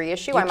everyone on every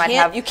issue.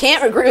 You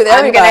can't agree with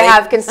everybody. I'm going to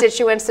have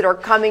constituents that are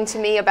coming to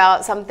me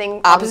about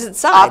something opposite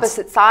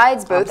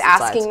sides, both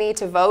asking me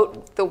to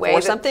vote the way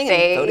for that something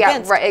they, and vote yeah,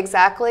 against. Right,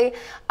 exactly.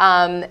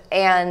 But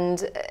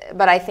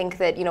I think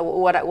that, you know,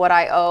 what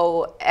I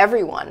owe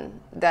everyone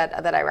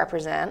that I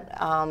represent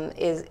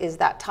is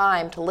that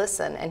time to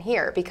listen and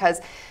hear, because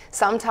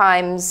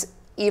sometimes,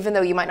 even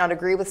though you might not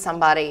agree with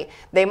somebody,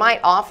 they might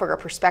offer a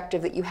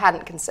perspective that you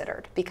hadn't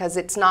considered, because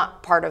it's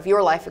not part of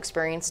your life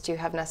experience to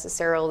have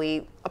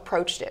necessarily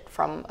approached it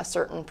from a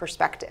certain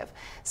perspective.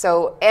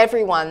 So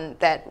everyone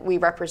that we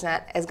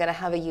represent is going to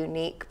have a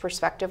unique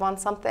perspective on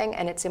something,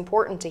 and it's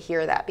important to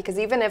hear that, because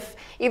even if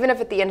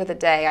at the end of the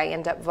day I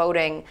end up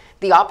voting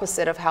the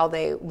opposite of how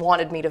they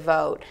wanted me to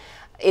vote,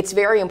 it's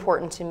very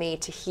important to me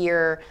to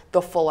hear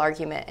the full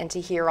argument and to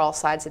hear all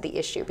sides of the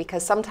issue,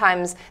 because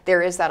sometimes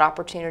there is that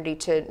opportunity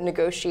to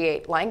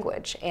negotiate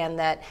language, and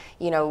that,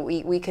 you know,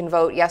 we can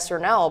vote yes or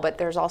no, but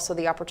there's also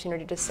the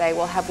opportunity to say,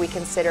 well, have we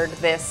considered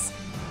this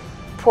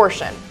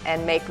portion,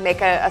 and make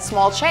a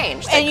small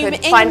change that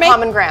could find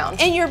common ground.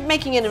 And you're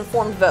making an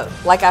informed vote.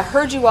 Like, I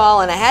heard you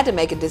all and I had to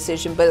make a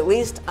decision, but at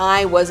least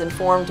I was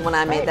informed when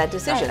I made that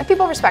decision. Right. And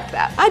people respect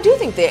that. I do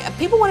think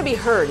people want to be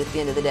heard at the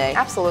end of the day.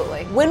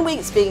 Absolutely.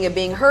 Speaking of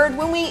being heard,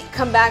 when we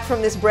come back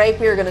from this break,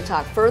 we are going to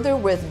talk further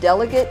with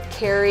Delegate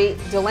Karrie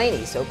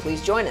Delaney, so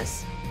please join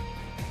us.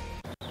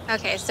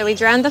 Okay, so we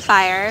drowned the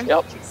fire,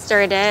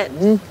 stirred it,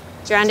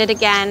 drowned it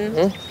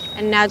again,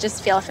 and now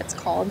just feel if it's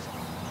cold.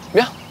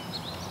 Yeah.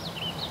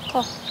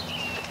 Cool.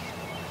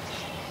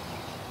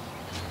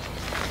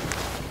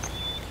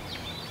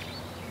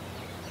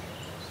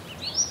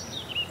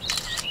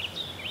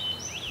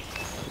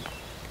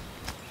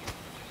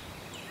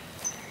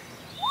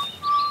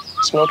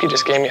 Smokey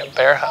just gave me a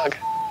bear hug.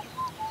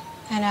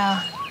 I know.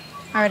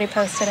 I already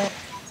posted it.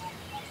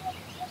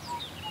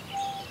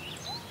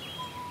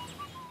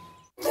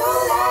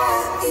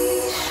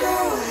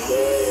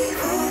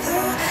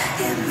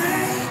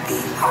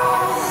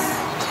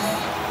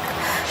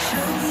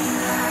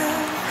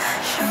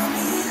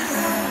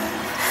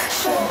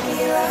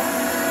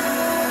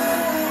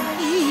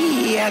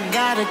 I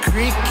got a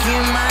creak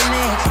in my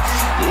neck,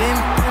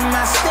 limp in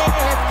my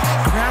step,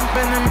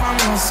 cramping in my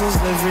muscles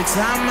every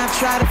time I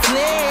try to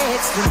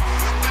flex.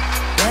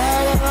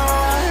 Better than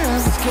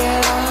ones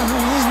get on.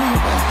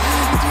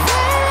 It's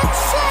very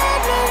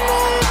sad, no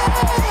more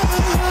love.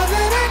 All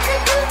that I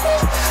could do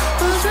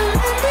was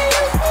remember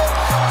you.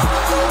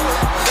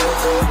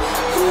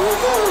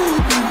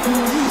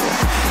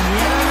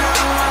 You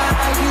know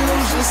I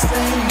usually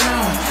say no,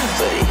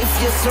 but if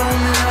you throw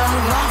me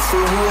love, I'll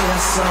throw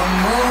you some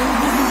more.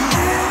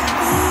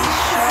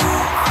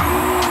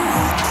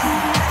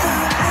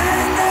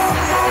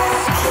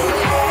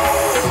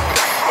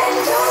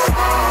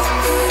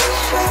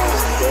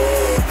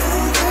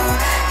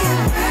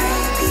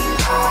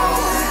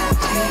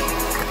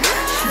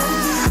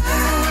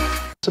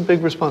 It's a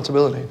big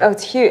responsibility. Oh,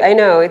 it's huge. I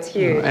know, it's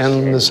huge.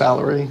 And the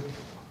salary.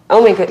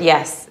 Oh my god,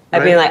 yes.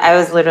 Right? I mean, like, I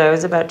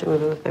was about to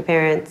move in with my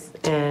parents,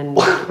 and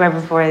right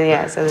before,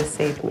 yeah, so this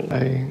saved me.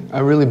 I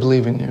really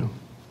believe in you,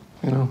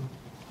 you know?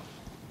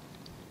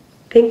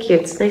 Thank you.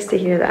 It's nice to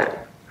hear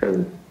that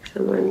from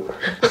someone.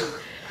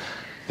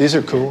 These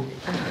are cool.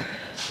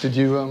 Did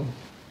you,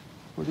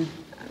 what did you...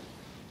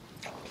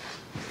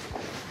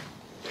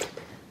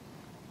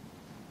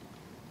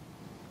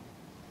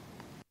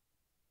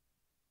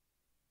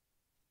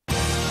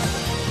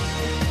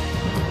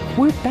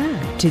 We're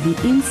back to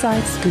the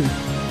Inside Scoop.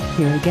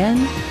 Here again,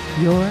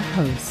 your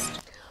host.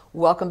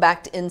 Welcome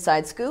back to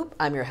Inside Scoop.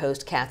 I'm your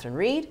host, Catherine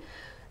Reed.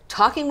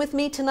 Talking with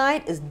me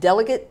tonight is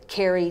Delegate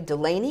Karrie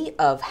Delaney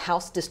of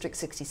House District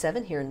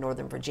 67 here in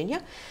Northern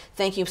Virginia.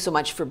 Thank you so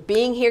much for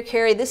being here,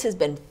 Karrie. This has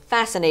been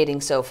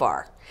fascinating so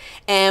far.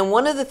 And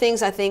one of the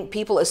things I think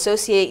people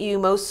associate you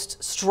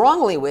most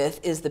strongly with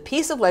is the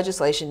piece of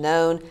legislation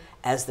known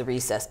as the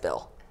recess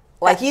bill.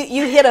 Like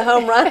you hit a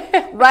home run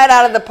right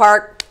out of the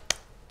park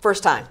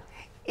first time.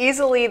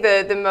 Easily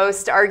the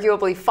most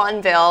arguably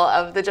fun bill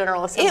of the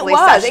General Assembly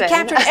session. It It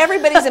captured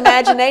everybody's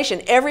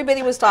imagination.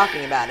 Everybody was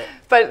talking about it.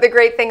 But the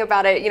great thing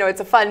about it, you know,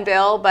 it's a fun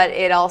bill, but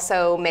it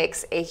also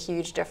makes a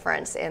huge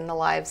difference in the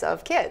lives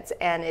of kids.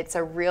 And it's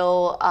a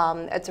real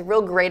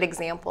great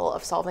example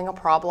of solving a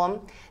problem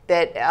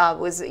that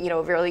was, you know,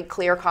 a really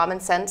clear common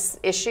sense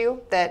issue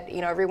that,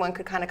 you know, everyone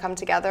could kind of come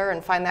together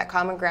and find that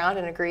common ground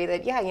and agree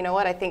that, yeah, you know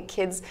what, I think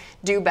kids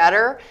do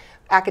better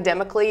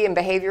academically and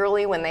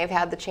behaviorally when they've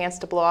had the chance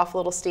to blow off a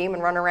little steam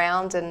and run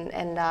around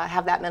and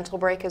have that mental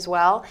break as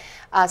well.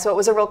 So it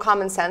was a real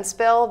common sense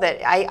bill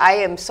that I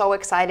am so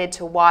excited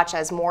to watch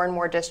as more and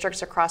more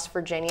districts across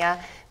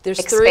Virginia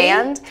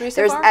expand. Three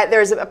so far?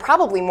 There's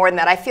probably more than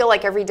that. I feel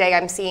like every day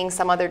I'm seeing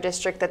some other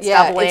district that's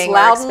doubling it's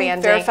Loudoun, or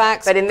expanding.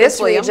 Fairfax, but in Prince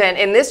this William.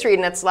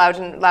 region, it's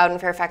Loudoun,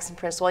 Fairfax, and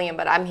Prince William.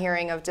 But I'm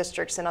hearing of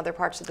districts in other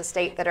parts of the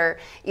state that are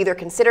either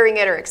considering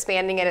it or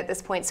expanding it at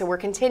this point. So we're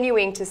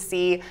continuing to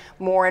see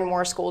more and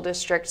more school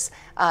districts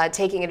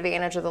taking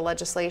advantage of the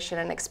legislation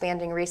and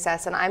expanding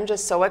recess. And I'm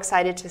just so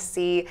excited to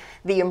see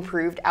the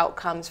improved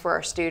outcomes for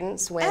our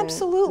students when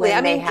Absolutely. When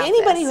I mean, have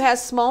anybody this. who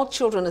has small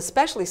children,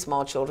 especially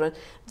small children,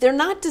 they're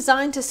not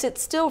designed to sit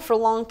still for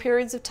long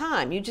periods of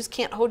time. You just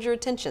can't hold your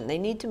attention. They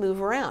need to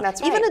move around.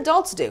 That's right. Even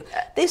adults do.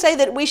 They say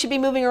that we should be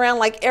moving around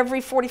like every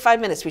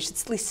 45 minutes. We should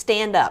at least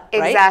stand up,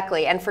 right?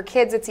 Exactly. And for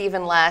kids, it's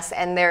even less.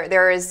 And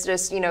there is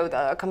just, you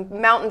know,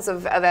 mountains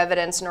of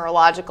evidence,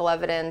 neurological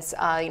evidence.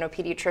 You know,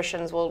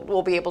 pediatricians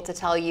will be able to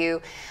tell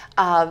you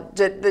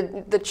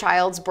the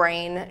child's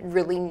brain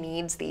really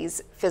needs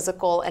these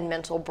physical and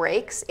mental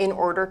breaks in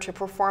order to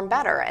perform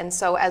better. And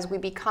so as we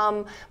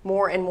become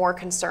more and more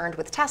concerned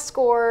with test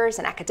scores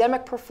and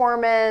academic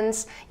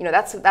performance, you know,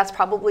 that's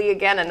probably,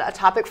 again, a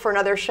topic for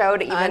another show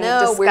to even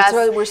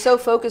discuss. We're so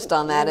focused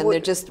on that, and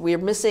we're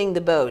missing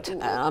the boat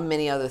on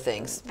many other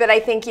things. But I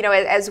think, you know,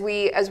 as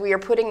we are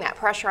putting that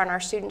pressure on our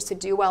students to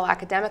do well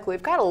academically,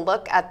 we've got to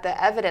look at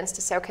the evidence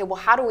to say, okay, well,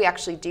 how do we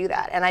actually do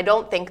that? And I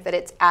don't think that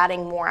it's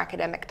adding more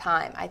academic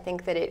time. I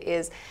think that it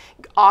is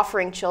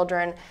offering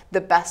children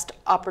the best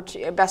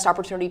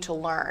opportunity to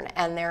learn.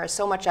 And there is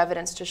so much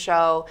evidence to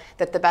show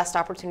that the best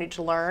opportunity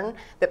to learn,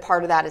 that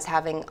part of that is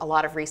having a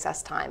lot of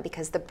recess time,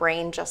 because the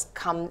brain just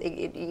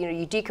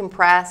you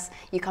decompress,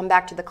 you come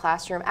back to the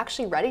classroom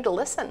actually ready to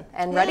listen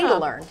and ready to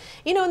learn.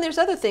 You know, and there's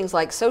other things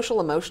like social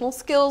emotional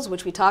skills,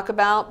 which we talk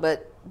about,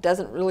 but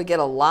doesn't really get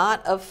a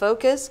lot of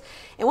focus.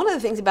 And one of the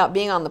things about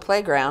being on the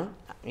playground,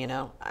 you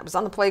know, I was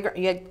on the playground,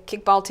 you had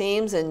kickball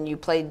teams and you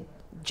played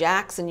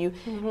jacks and you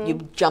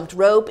jumped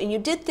rope and you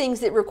did things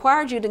that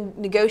required you to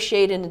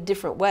negotiate in a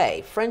different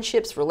way.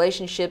 Friendships,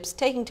 relationships,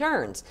 taking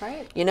turns.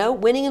 Right. You know,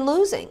 winning and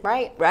losing.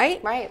 Right.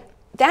 Right? Right.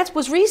 That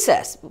was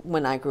recess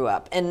when I grew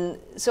up. And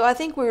so I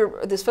think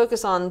this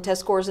focus on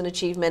test scores and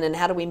achievement and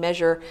how do we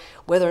measure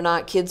whether or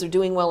not kids are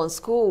doing well in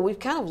school, we've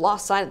kind of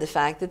lost sight of the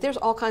fact that there's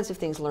all kinds of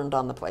things learned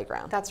on the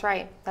playground. That's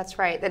right. That's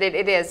right. That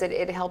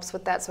it helps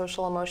with that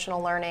social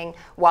emotional learning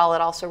while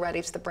it also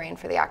readies the brain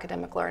for the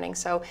academic learning.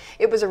 So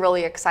it was a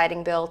really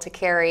exciting bill to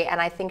carry,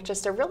 and I think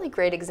just a really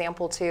great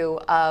example too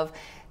of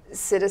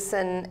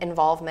citizen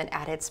involvement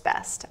at its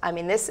best. I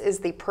mean, this is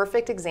the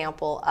perfect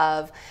example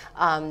of,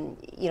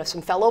 you know,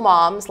 some fellow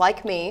moms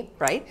like me,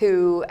 right,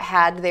 who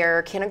had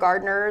their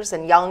kindergartners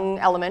and young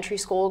elementary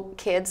school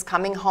kids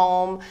coming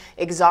home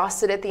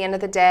exhausted at the end of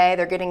the day.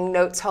 They're getting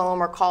notes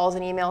home or calls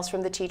and emails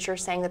from the teacher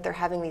saying that they're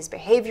having these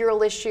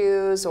behavioral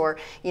issues or,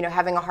 you know,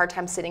 having a hard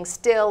time sitting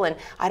still. And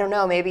I don't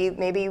know, maybe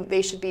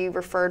they should be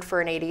referred for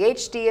an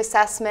ADHD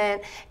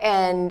assessment.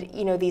 And,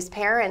 you know, these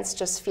parents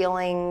just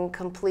feeling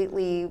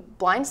completely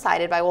blindsided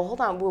by, well,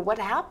 hold on, well, what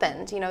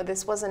happened? You know,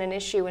 this wasn't an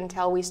issue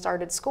until we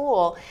started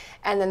school.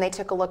 And then they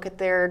took a look at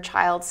their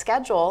child's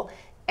schedule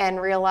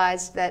and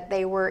realized that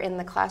they were in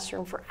the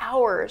classroom for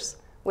hours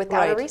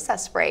without a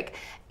recess break.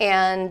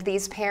 And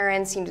these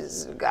parents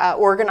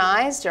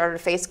organized, started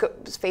a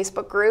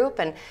Facebook group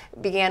and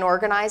began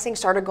organizing,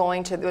 started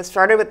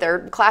with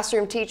their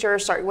classroom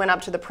teachers, went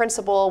up to the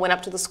principal, went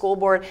up to the school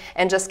board,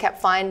 and just kept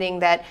finding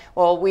that,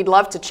 well, we'd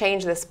love to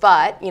change this,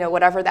 but,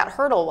 whatever that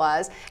hurdle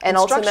was, and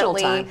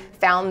ultimately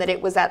found that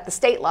it was at the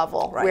state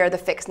level where the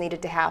fix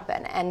needed to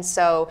happen. And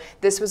so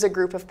this was a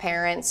group of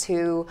parents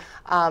who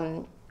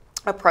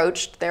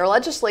approached their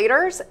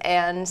legislators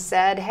and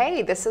said,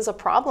 hey, this is a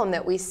problem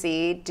that we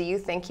see. Do you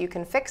think you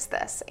can fix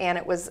this? And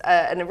it was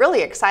a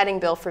really exciting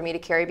bill for me to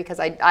carry because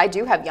I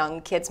do have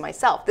young kids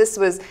myself. This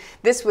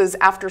was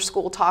after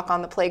school talk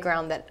on the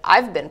playground that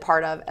I've been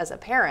part of as a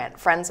parent.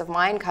 Friends of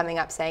mine coming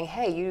up saying,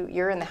 hey,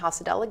 you're in the House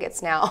of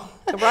Delegates now.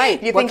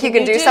 Right. You think you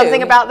can do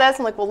something about this?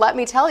 I'm like, well, let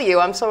me tell you.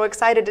 I'm so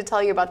excited to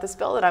tell you about this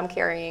bill that I'm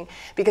carrying,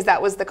 because that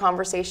was the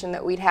conversation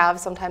that we'd have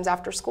sometimes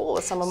after school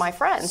with some of my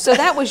friends. So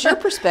that was your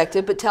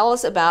perspective, but tell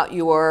us about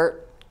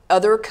your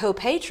other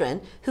co-patron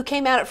who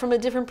came at it from a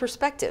different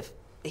perspective.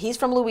 He's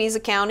from Louisa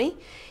County.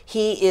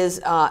 He is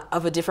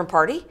of a different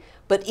party,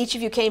 but each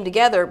of you came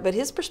together, but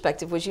his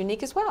perspective was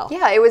unique as well.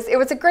 Yeah, it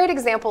was a great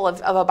example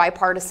of a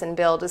bipartisan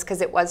bill, just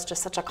because it was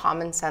just such a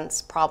common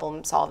sense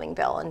problem solving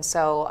bill. And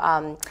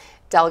so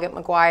Delegate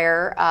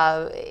McGuire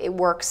it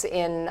works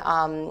in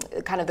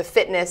kind of the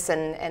fitness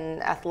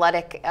and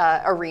athletic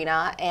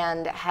arena,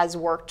 and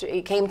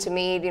he came to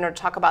me, to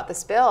talk about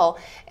this bill,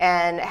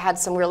 and had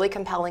some really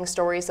compelling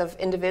stories of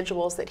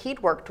individuals that he'd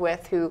worked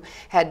with who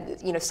had,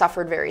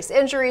 suffered various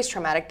injuries,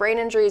 traumatic brain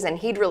injuries, and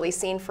he'd really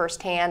seen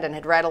firsthand and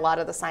had read a lot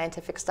of the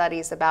scientific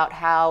studies about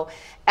how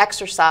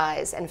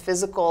exercise and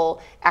physical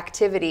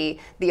activity,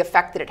 the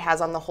effect that it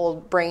has on the whole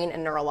brain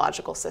and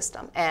neurological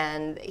system.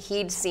 And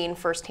he'd seen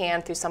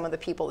firsthand through some of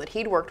the people that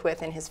he'd worked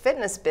with in his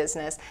fitness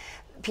business,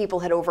 people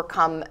had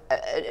overcome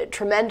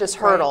tremendous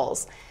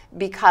hurdles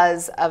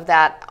because of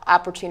that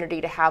opportunity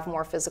to have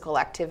more physical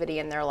activity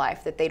in their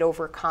life, that they'd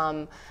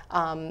overcome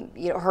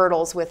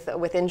hurdles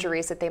with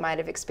injuries that they might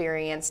have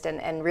experienced,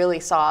 and really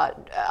saw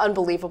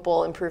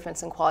unbelievable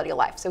improvements in quality of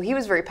life. So he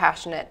was very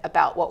passionate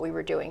about what we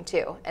were doing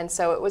too. And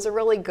so it was a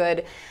really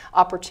good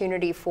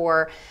opportunity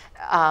for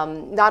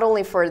not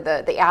only for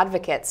the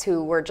advocates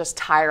who were just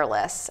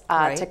tireless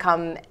to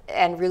come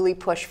and really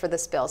push for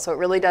this bill. So it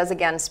really does,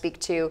 again, speak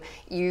to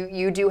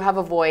you do have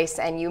a voice,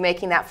 and you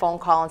making that phone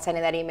call and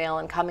sending that email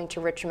and coming to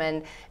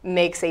Richmond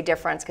makes a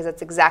difference, because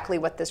it's exactly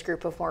what this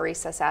group of more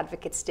recess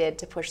advocates did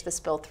to push this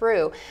bill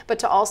through. But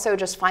to also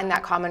just find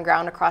that common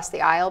ground across the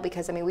aisle,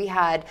 because I mean, we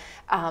had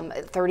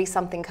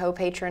 30-something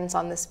co-patrons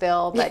on this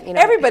bill, but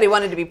everybody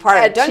wanted to be part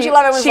of it. Don't you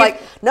love it? Everyone's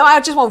like, no,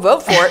 I just won't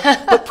vote for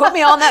it, but put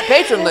me on that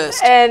patron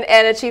list. And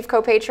a chief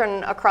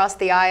co-patron across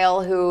the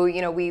aisle who,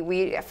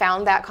 we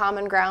found that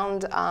common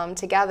ground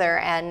together,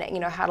 and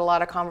had a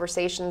lot of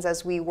conversations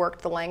as we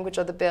worked the language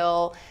of the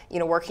bill,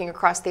 working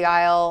across the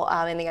aisle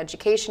in the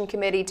education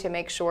committee to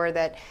make sure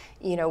that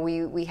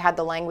we had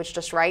the language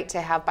just right,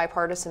 to have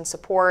bipartisan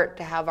support,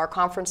 to have our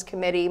conference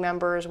committee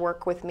members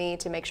work with me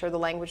to make sure the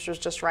language was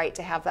just right,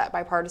 to have that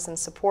bipartisan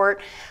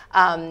support.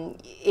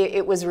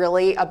 It was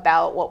really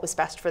about what was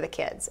best for the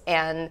kids,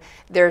 and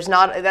it's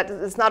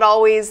not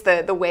always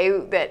the way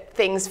that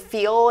things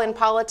feel in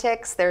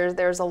politics.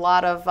 There's a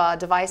lot of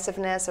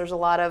divisiveness. There's a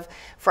lot of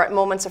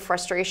moments of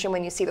frustration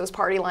when you see those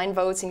party line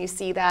votes, and you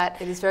see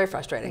that it is very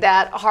frustrating,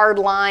 that hard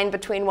line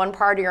between one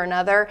party or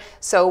another.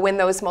 So when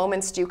those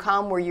moments do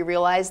come where you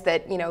realize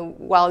that,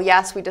 while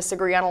yes, we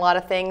disagree on a lot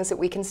of things, that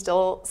we can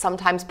still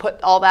sometimes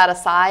put all that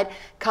aside,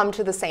 come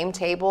to the same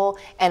table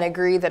and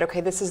agree that,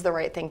 okay, this is the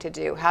right thing to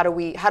do. How do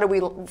we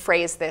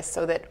phrase this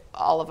so that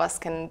all of us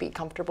can be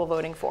comfortable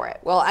voting for it?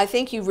 Well, I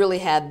think you really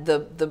had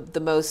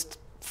the most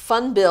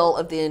fun bill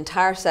of the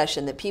entire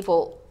session that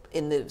people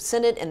in the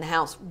Senate and the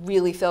House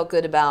really felt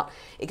good about.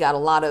 It got a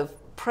lot of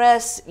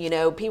press.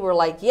 People were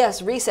like,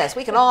 yes, recess,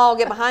 we can all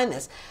get behind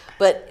this.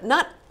 But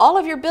not all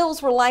of your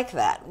bills were like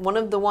that. One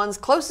of the ones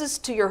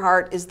closest to your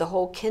heart is the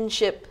whole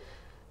kinship,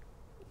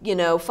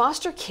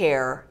 foster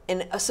care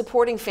and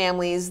supporting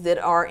families that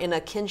are in a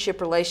kinship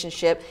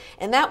relationship.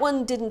 And that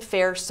one didn't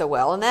fare so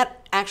well. And that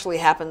actually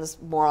happens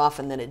more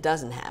often than it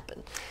doesn't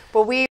happen.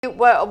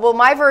 Well,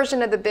 my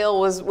version of the bill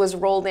was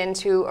rolled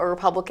into a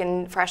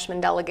Republican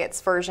freshman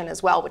delegate's version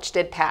as well, which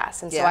did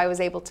pass, and so I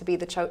was able to be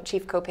the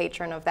chief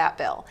co-patron of that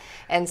bill,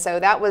 and so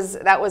that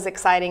was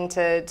exciting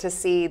to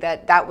see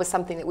that was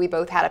something that we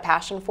both had a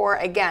passion for.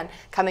 Again,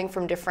 coming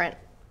from different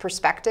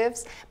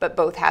perspectives, but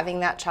both having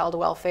that child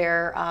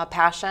welfare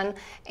passion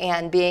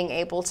and being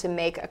able to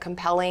make a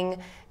compelling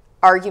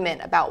argument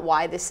about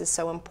why this is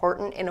so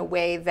important in a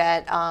way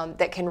that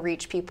that can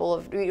reach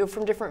people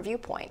from different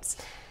viewpoints.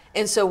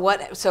 And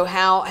so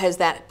how has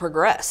that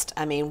progressed?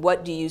 I mean,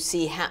 what do you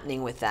see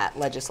happening with that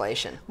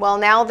legislation? Well,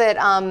 now that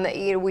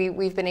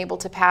we've been able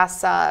to pass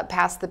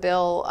the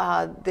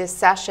bill this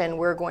session,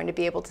 we're going to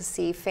be able to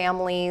see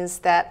families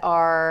that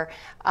are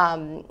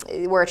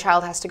where a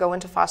child has to go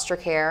into foster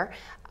care,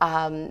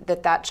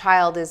 that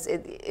child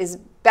is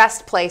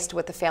best placed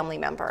with a family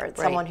member,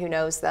 someone who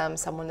knows them,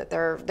 someone that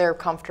they're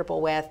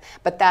comfortable with.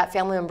 But that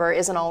family member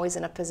isn't always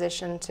in a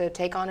position to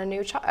take on a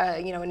new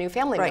a new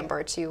family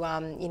member,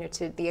 to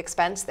to the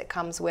expense that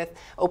comes with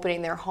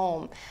opening their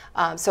home.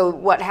 So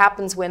what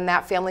happens when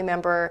that family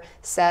member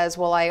says,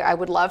 well, I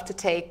would love to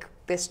take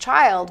this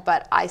child,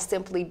 but I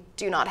simply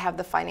do not have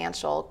the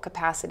financial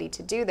capacity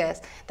to do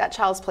this? That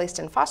child's placed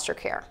in foster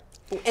care.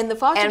 And the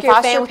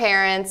foster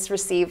parents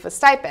receive a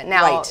stipend.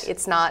 Now,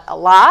 it's not a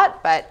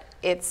lot, but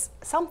it's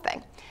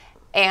something.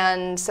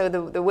 And so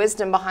the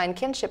wisdom behind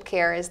kinship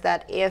care is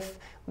that if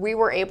we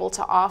were able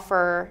to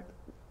offer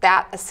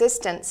that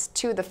assistance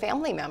to the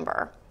family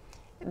member,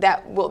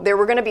 that they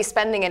were going to be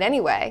spending it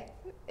anyway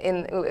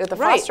in the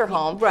foster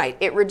home,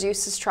 it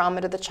reduces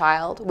trauma to the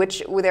child,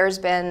 which there's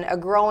been a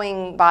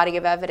growing body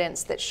of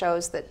evidence that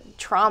shows that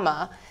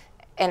trauma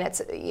and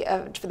it's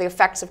for the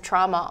effects of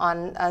trauma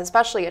on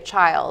especially a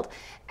child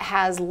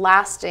has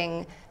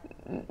lasting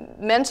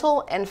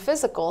mental and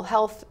physical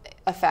health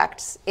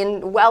effects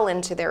well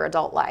into their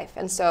adult life.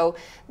 And so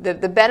the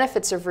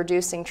benefits of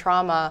reducing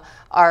trauma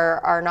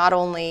are not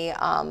only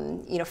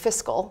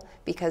fiscal,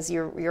 because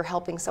you're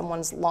helping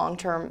someone's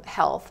long-term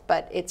health,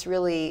 but it's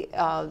really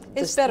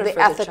it's better the for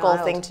ethical the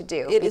child. thing to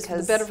do. It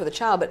is better for the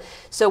child. But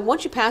so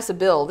once you pass a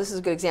bill, this is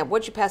a good example.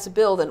 Once you pass a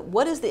bill, then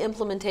what is the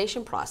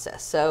implementation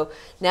process? So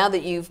now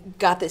that you've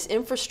got this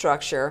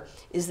infrastructure,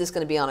 is this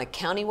going to be on a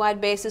countywide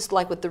basis?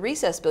 Like with the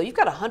recess bill, you've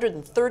got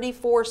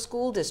 134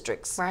 school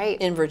districts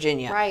in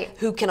Virginia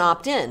who can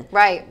opt in.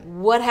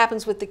 What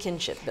happens with the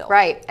kinship bill?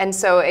 And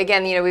so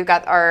again, we've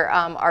got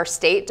our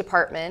state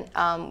Department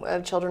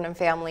of Children and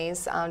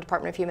Families,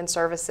 Department of Human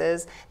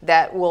Services,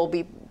 that will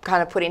be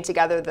kind of putting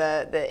together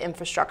the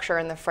infrastructure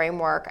and the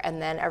framework,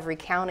 and then every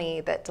county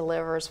that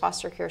delivers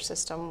foster care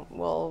system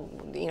will,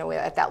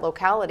 at that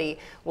locality,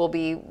 will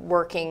be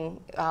working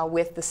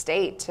with the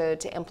state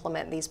to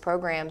implement these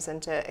programs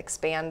and to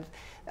expand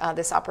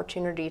this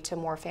opportunity to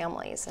more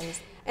families.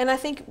 And I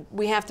think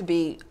we have to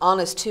be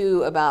honest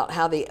too about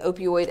how the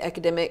opioid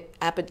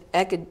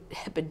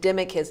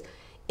epidemic has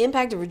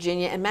impacted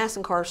Virginia, and mass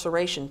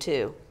incarceration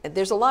too.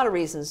 There's a lot of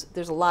reasons.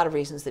 There's a lot of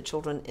reasons that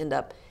children end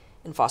up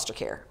in foster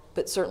care,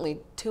 but certainly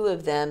two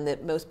of them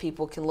that most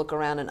people can look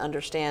around and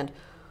understand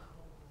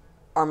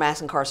are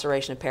mass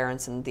incarceration of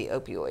parents and the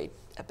opioid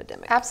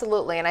epidemic.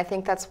 Absolutely, and I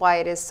think that's why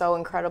it is so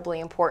incredibly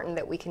important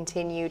that we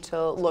continue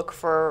to look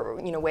for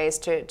ways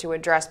to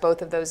address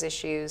both of those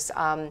issues.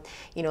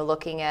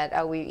 Looking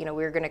at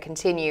we're going to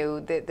continue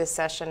this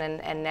session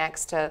and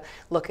next to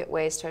look at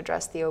ways to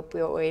address the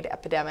opioid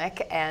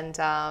epidemic and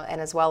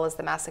as well as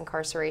the mass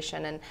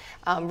incarceration,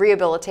 and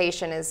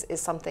rehabilitation is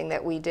something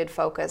that we did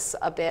focus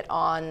a bit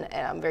on.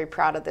 And I'm very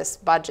proud of this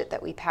budget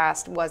that we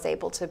passed was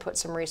able to put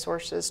some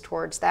resources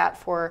towards that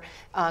for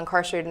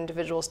incarcerated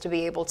individuals to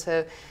be able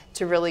to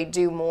really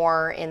do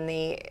more in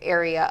the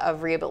area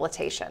of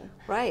rehabilitation.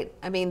 Right.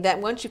 I mean, that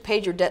once you've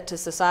paid your debt to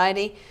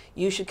society,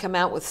 you should come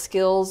out with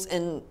skills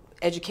and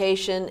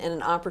education and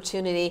an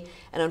opportunity.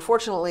 And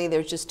unfortunately,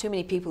 there's just too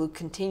many people who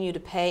continue to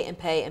pay and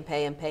pay and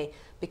pay and pay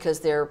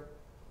because they're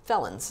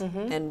felons.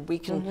 And we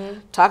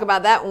can talk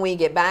about that when we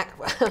get back.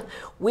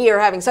 We are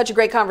having such a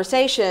great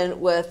conversation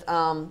with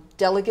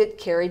Delegate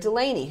Karrie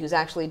Delaney, who's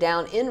actually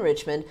down in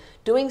Richmond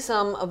doing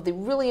some of the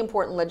really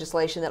important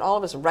legislation that all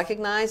of us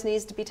recognize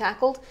needs to be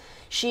tackled.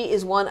 She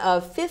is one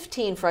of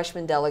 15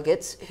 freshman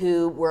delegates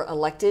who were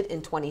elected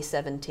in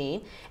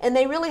 2017, and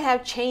they really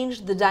have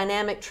changed the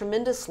dynamic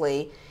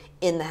tremendously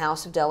in the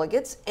House of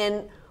Delegates.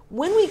 And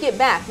when we get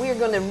back, we are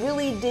going to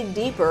really dig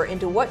deeper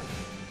into what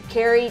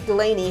Karrie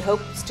Delaney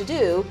hopes to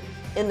do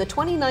in the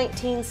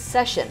 2019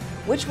 session,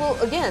 which will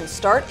again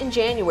start in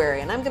January.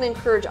 And I'm going to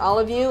encourage all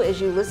of you,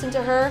 as you listen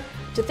to her,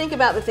 to think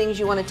about the things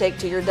you want to take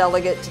to your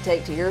delegate, to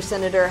take to your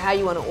senator, how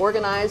you want to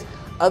organize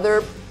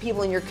other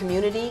people in your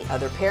community,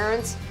 other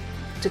parents,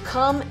 to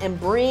come and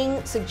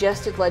bring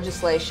suggested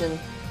legislation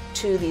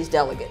to these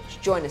delegates.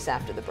 Join us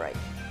after the break.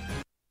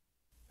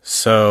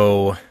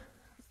 So,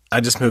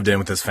 I just moved in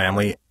with this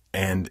family,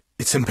 and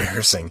it's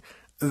embarrassing.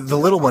 The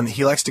little one,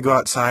 he likes to go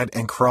outside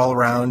and crawl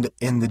around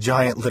in the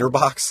giant litter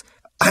box.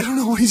 I don't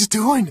know what he's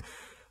doing.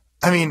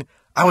 I mean,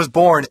 I was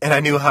born and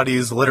I knew how to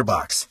use the litter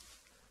box.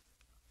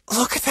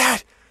 Look at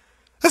that.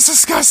 That's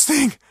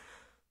disgusting.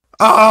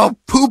 Oh,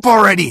 poop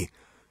already.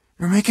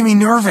 You're making me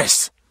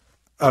nervous.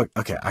 Oh,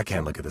 okay, I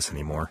can't look at this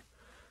anymore.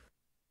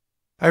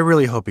 I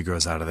really hope he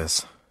grows out of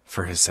this,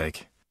 for his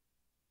sake.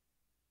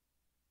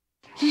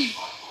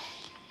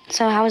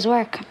 So how was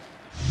work?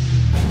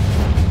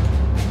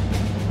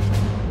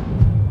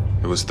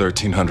 It was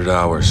 1,300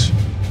 hours.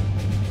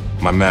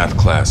 My math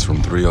class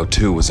from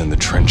 302 was in the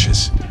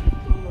trenches.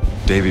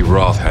 Davy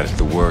Roth had it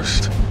the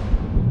worst.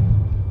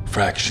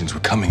 Fractions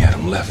were coming at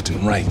him left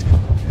and right.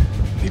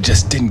 He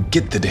just didn't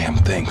get the damn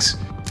things.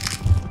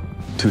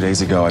 2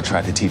 days ago, I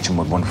tried to teach him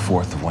what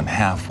 1/4 of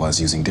 1/2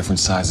 was using different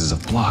sizes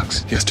of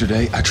blocks.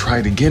 Yesterday, I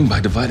tried again by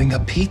dividing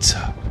up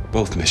pizza.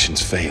 Both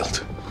missions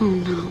failed. Oh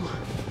no.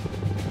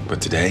 But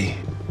today,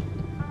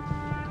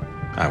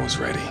 I was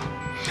ready.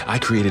 I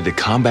created a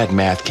combat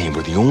math game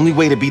where the only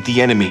way to beat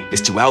the enemy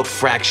is to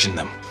out-fraction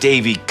them.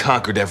 Davy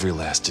conquered every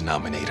last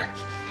denominator.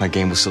 My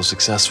game was so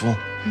successful,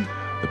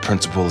 the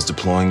principal is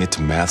deploying it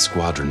to math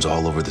squadrons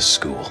all over the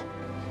school.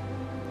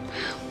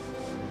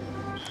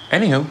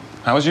 Anywho,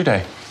 how was your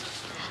day?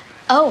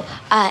 Oh,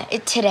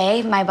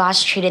 today my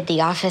boss treated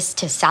the office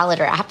to salad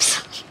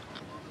wraps.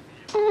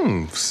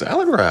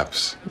 Salad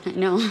wraps.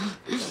 No.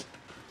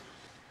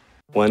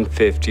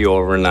 150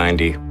 over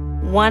 90.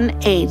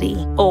 180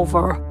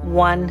 over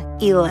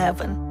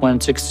 111.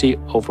 160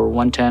 over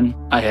 110.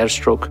 I had a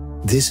stroke.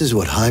 This is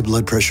what high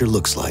blood pressure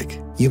looks like.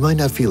 You might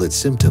not feel its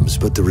symptoms,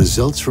 but the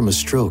results from a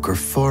stroke are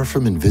far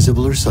from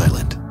invisible or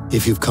silent.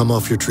 If you've come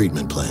off your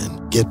treatment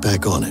plan, get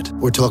back on it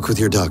or talk with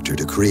your doctor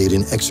to create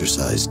an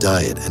exercise,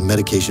 diet, and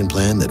medication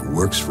plan that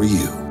works for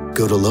you.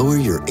 Go to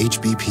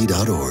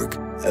loweryourhbp.org.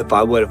 If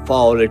I would have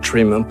followed a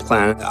treatment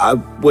plan, I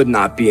would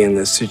not be in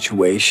this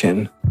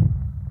situation.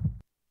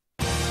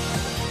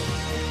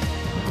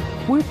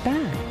 We're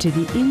back to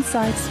the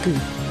Inside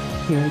Scoop.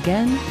 Here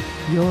again,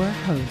 your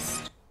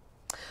host.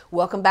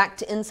 Welcome back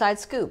to Inside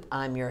Scoop.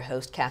 I'm your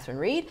host, Catherine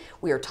Reed.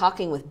 We are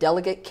talking with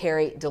Delegate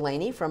Karrie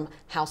Delaney from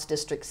House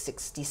District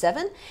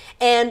 67.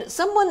 And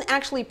someone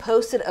actually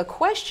posted a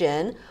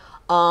question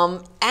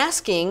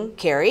asking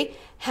Karrie,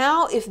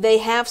 how, if they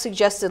have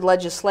suggested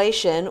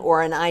legislation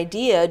or an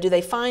idea, do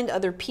they find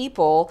other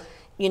people,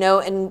 you know,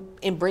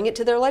 and bring it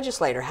to their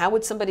legislator? How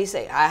would somebody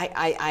say,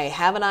 I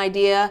have an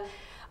idea,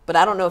 but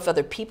I don't know if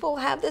other people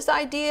have this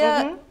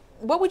idea?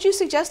 What would you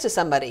suggest to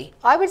somebody?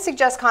 I would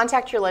suggest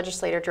contact your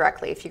legislator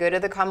directly. If you go to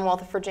the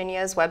Commonwealth of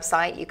Virginia's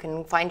website, you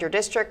can find your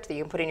district,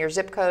 you can put in your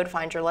zip code,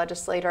 find your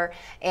legislator,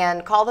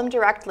 and call them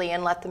directly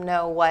and let them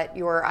know what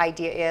your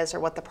idea is or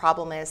what the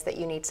problem is that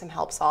you need some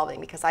help solving.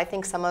 Because I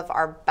think some of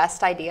our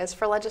best ideas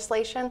for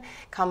legislation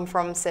come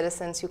from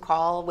citizens who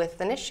call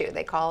with an issue.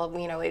 They call,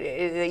 you know,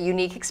 a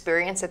unique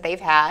experience that they've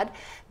had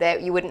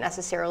that you wouldn't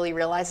necessarily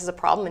realize is a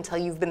problem until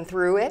you've been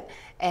through it.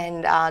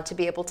 And to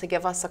be able to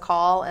give us a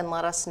call and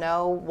let us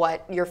know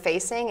what you're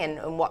facing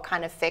and what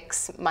kind of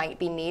fix might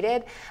be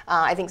needed.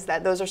 I think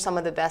that those are some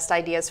of the best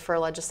ideas for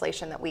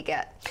legislation that we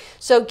get.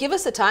 So give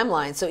us a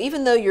timeline. So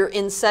even though you're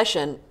in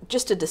session,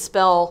 just to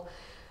dispel,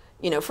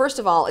 you know, first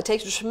of all, it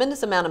takes a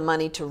tremendous amount of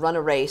money to run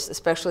a race,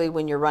 especially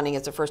when you're running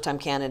as a first-time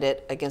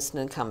candidate against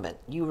an incumbent.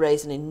 You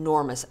raise an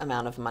enormous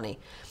amount of money.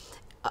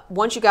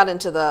 Once you got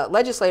into the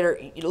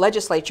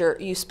legislature,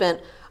 you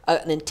spent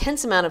an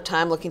intense amount of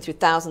time looking through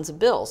thousands of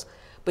bills.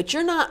 But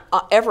you're not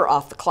ever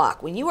off the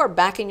clock. When you are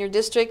back in your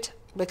district,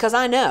 because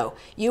I know,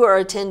 you are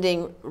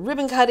attending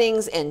ribbon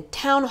cuttings and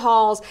town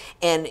halls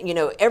and, you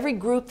know, every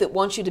group that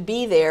wants you to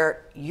be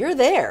there, you're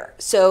there.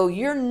 So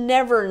you're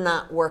never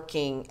not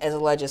working as a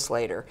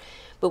legislator.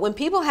 But when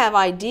people have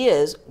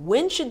ideas,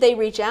 when should they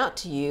reach out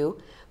to you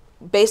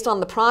based on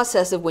the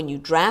process of when you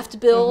draft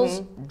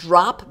bills,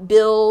 drop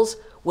bills,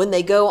 when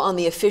they go on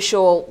the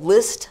official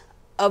list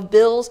of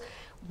bills?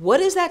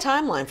 What is that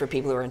timeline for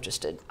people who are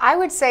interested? I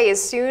would say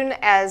as soon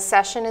as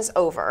session is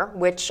over,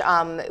 which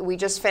we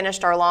just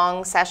finished our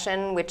long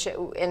session, which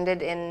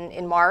ended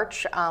in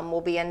March. We'll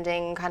be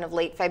ending kind of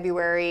late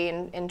February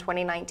in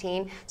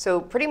 2019. So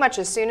pretty much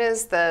as soon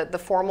as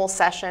the formal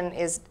session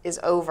is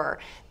over,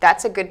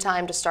 that's a good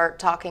time to start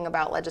talking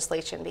about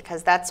legislation,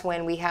 because that's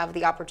when we have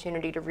the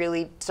opportunity to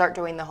really start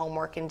doing the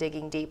homework and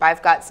digging deep.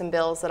 I've got some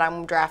bills that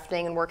I'm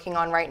drafting and working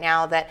on right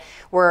now that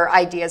were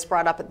ideas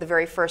brought up at the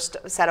very first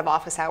set of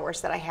office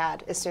hours that I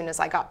had as soon as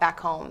I got back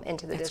home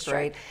into the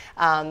district.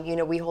 You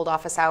know, we hold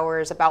office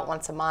hours about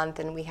once a month,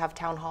 and we have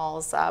town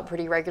halls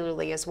pretty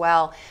regularly as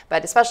well.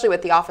 But especially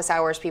with the office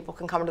hours, people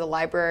can come to the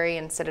library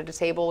and sit at a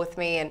table with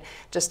me and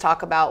just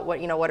talk about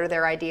what, you know, what are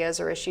their ideas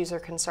or issues or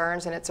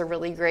concerns. And it's a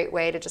really great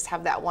way to just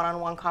have that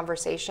one-on-one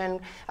conversation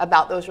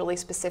about those really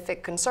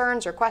specific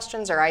concerns or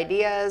questions or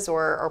ideas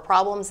or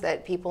problems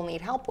that people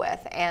need help with.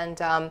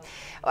 And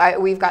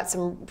we've got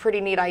some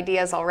pretty neat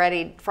ideas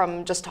already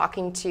from just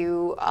talking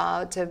to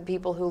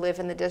people who live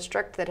in the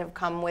district that have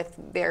come with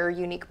their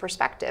unique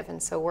perspective.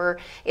 And so we're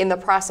in the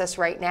process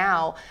right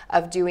now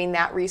of doing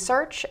that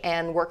research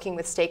and working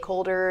with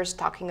stakeholders,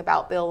 talking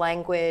about bill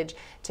language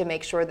to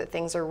make sure that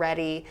things are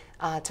ready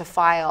to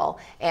file.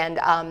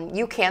 And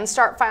you can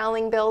start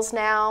filing bills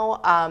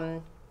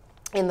now.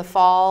 In the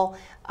fall,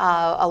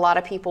 a lot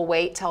of people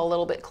wait till a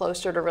little bit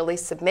closer to really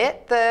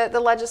submit the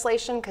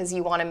legislation, because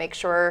you want to make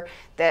sure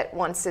that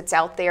once it's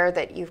out there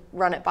that you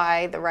run it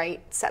by the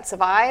right sets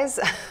of eyes.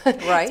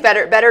 Right. It's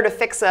better to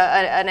fix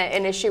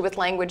an issue with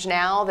language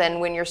now than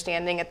when you're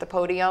standing at the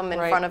podium in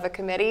front of a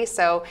committee.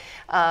 So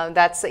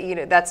that's, you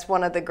know, that's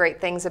one of the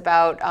great things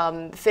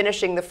about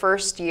finishing the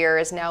first year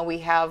is now we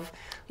have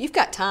You've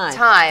got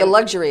time. The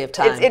luxury of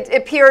time. It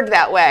appeared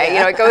that way. Yeah. You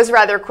know, it goes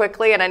rather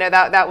quickly, and I know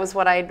that was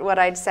what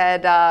I'd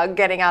said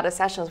getting out of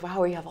sessions.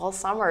 Wow, we have all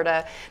summer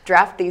to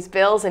draft these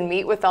bills and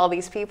meet with all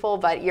these people.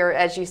 But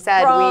as you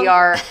said,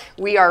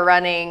 we are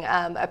running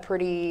a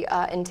pretty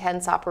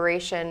intense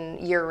operation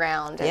year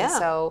round, and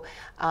so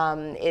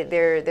it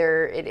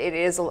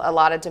is a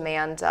lot of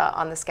demand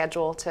on the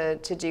schedule to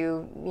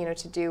do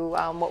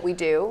what we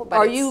do. But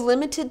are you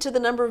limited to the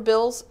number of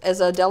bills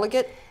as a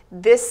delegate?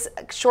 This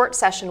short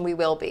session we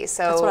will be.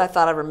 So that's what I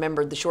thought I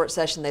remembered. The short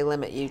session, they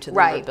limit you to the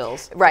number of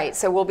bills. Right.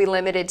 So we'll be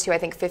limited to, I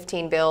think,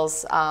 15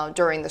 bills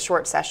during the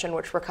short session,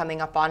 which we're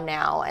coming up on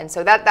now. And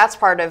so that's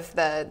part of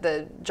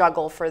the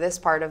juggle for this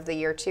part of the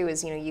year too.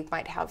 Is you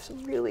might have a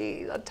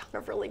ton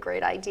of really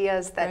great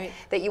ideas that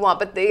you want.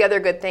 But the other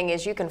good thing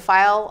is you can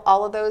file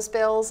all of those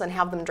bills and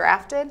have them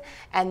drafted.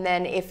 And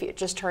then if it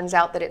just turns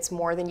out that it's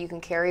more than you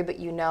can carry,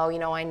 but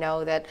I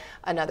know that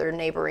another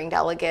neighboring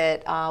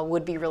delegate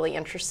would be really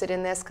interested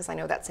in this, because I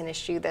know that's an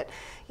issue that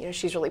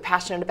she's really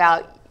passionate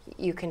about,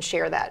 you can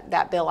share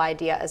that bill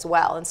idea as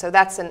well. And so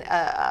that's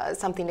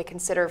something to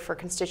consider for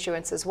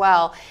constituents as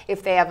well.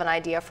 If they have an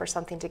idea for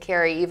something to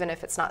carry, even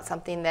if it's not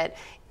something that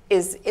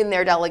is in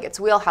their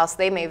delegate's wheelhouse,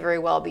 they may very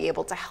well be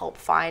able to help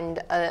find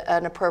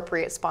an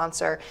appropriate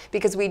sponsor,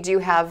 because we do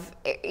have,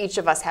 each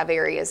of us have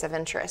areas of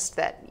interest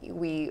that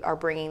we are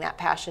bringing that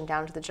passion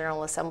down to the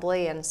General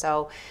Assembly. And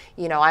so,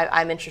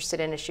 I'm interested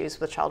in issues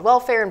with child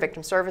welfare and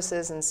victim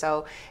services, and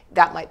so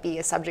that might be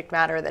a subject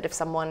matter that if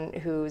someone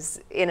who's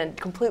in a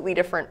completely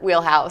different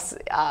wheelhouse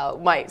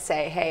might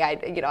say, hey,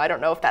 I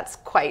don't know if that's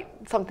quite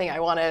something I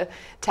want to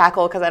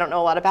tackle because I don't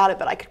know a lot about it,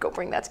 but I could go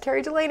bring that to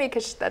Karrie Delaney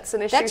because that's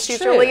an issue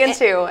she's really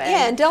into.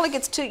 And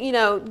delegates too,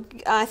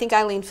 I think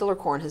Eileen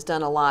Fillercorn has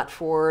done a lot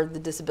for the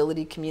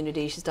disability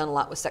community. She's done a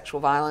lot with sexual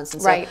violence.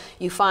 And so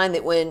you find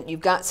that when you've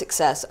got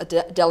success, a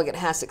delegate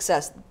has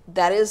success,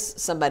 that is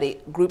somebody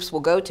groups will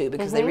go to,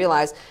 because they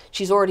realize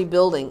she's already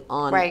building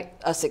on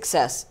a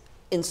success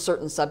in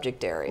certain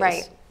subject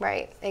areas.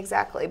 Right,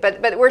 exactly.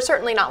 But we're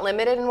certainly not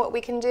limited in what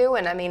we can do.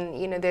 And I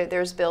mean,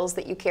 there's bills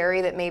that you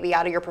carry that may be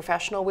out of your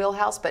professional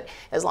wheelhouse, but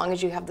as long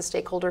as you have the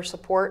stakeholder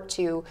support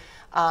to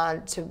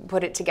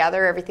put it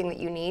together, everything that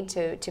you need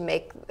to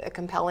make a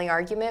compelling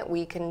argument,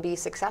 we can be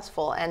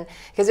successful. And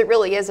because it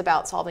really is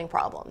about solving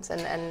problems.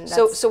 And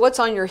so what's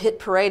on your hit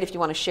parade, if you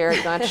want to share it?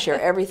 You don't have to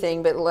share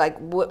everything, but like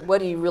what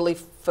are you really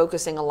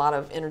focusing a lot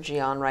of energy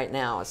on right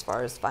now as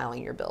far as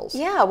filing your bills?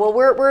 Yeah, well,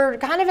 we're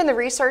kind of in the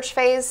research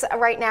phase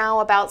right now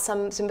about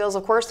some bills,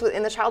 of course,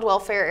 in the child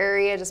welfare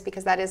area, just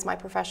because that is my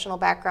professional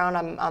background.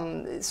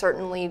 I'm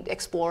certainly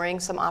exploring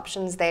some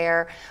options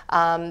there.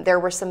 There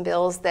were some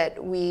bills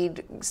that we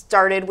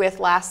started with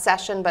last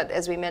session, but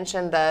as we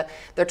mentioned, the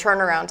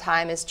turnaround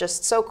time is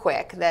just so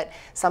quick that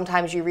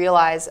sometimes you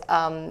realize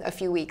a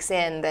few weeks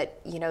in that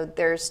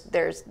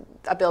there's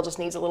a bill just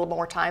needs a little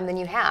more time than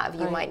you have.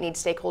 You might need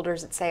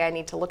stakeholders that say, I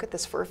need to look at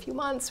this for a few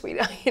months. We're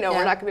not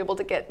going to be able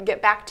to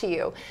get back to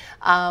you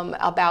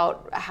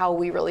about how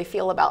we really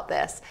feel about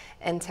this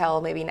until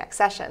maybe next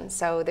session.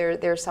 So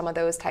there's some of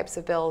those types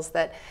of bills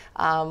that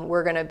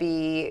we're going to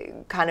be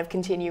kind of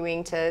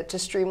continuing to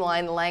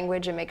streamline the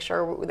language and make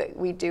sure that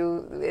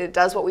it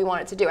does what we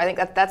want it to do. I think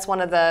that's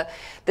one of the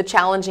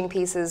challenging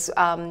pieces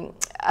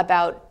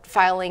about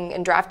filing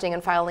and drafting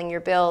and filing your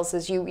bills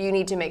is you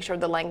need to make sure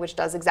the language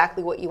does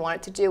exactly what you want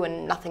it to do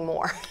and nothing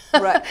more.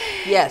 Right.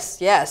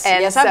 Yes.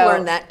 And I've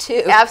learned that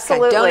too.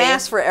 Absolutely. Don't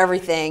ask for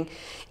everything.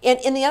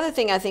 And the other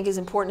thing I think is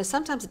important is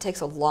sometimes it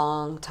takes a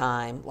long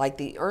time, like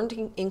the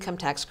earned income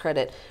tax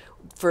credit.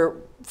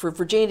 For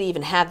Virginia to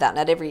even have that,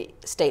 not every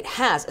state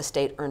has a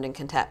state earned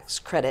income tax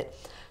credit.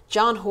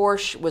 John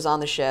Horsch was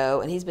on the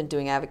show, and he's been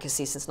doing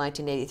advocacy since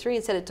 1983,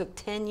 and said it took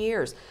 10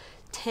 years.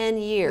 10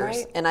 years.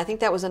 Right. And I think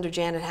that was under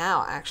Janet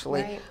Howe,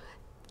 actually. Right.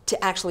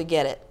 To actually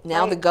get it.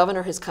 Now the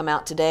governor has come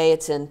out today.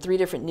 It's in 3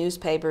 different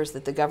newspapers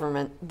that the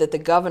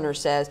governor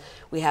says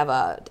we have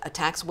a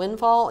tax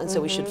windfall, and so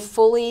we should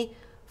fully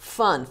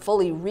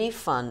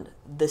refund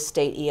the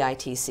state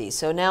EITC.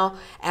 So now,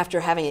 after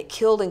having it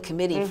killed in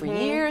committee for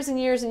years and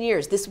years and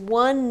years, this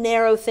one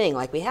narrow thing,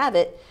 like we have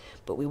it,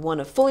 but we want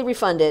to fully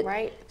refund it.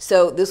 Right.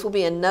 So this will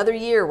be another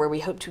year where we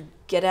hope to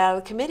get out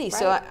of the committee. Right.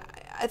 So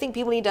I think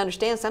people need to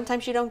understand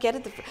sometimes you don't get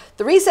it.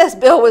 The recess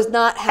bill was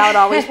not how it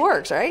always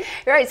works, right?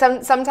 Right.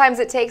 Sometimes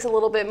it takes a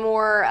little bit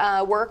more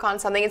work on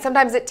something, and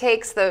sometimes it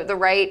takes the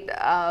right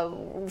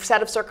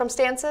set of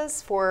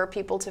circumstances for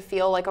people to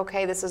feel like,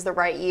 okay, this is the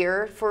right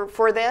year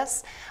for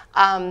this.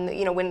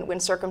 When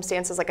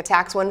circumstances like a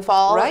tax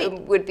windfall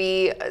would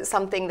be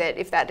something that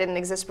if that didn't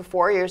exist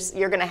before,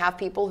 you're going to have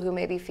people who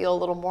maybe feel a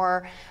little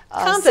more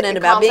confident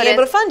about being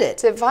able to fund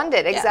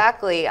it.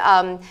 Exactly.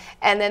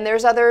 And then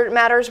there's other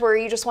matters where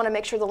you just want to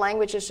make sure the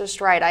language is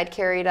just right. I'd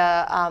carried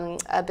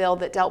a bill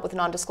that dealt with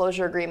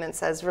non-disclosure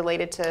agreements as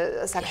related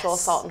to sexual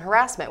assault and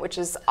harassment, which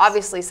is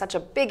obviously such a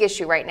big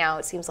issue right now.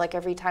 It seems like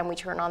every time we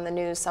turn on the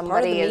news, somebody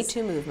Part of the Me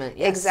Too movement.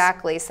 Yes.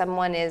 Exactly.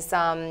 Someone is,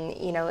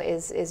 you know,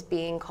 is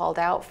being called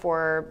out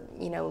for,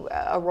 you know,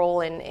 a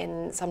role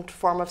in some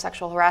form of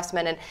sexual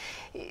harassment.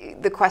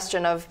 And the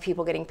question of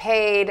people getting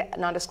paid,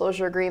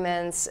 non-disclosure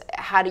agreements,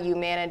 how do you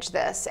manage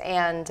this?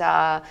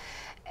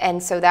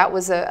 And so that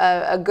was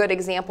a good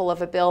example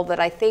of a bill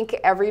that I think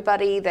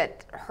everybody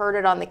that heard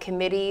it on the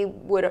committee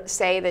would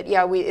say that,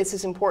 yeah, this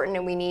is important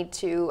and we need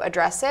to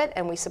address it,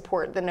 and we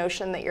support the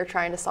notion that you're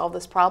trying to solve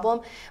this problem.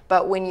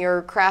 But when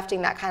you're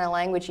crafting that kind of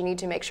language, you need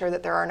to make sure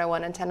that there are no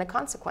unintended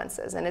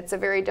consequences. And it's a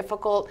very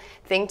difficult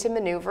thing to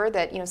maneuver,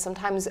 that, you know,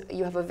 sometimes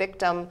you have a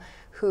victim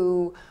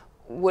who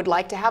would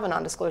like to have a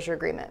non-disclosure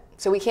agreement.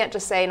 So we can't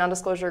just say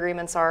non-disclosure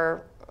agreements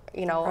are,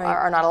 you know,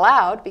 are not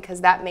allowed, because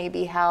that may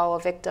be how a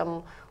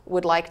victim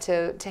would like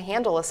to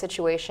handle a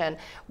situation.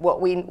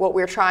 What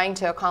we're trying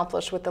to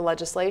accomplish with the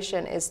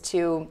legislation is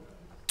to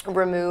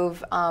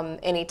remove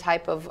any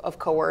type of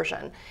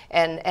coercion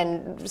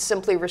and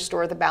simply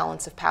restore the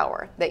balance of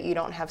power, that you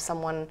don't have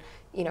someone,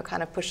 you know,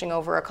 kind of pushing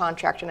over a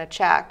contract and a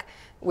check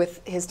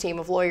with his team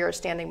of lawyers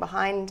standing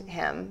behind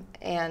him,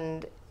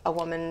 and a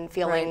woman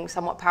feeling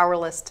somewhat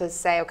powerless to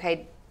say,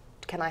 okay,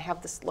 can I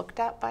have this looked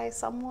at by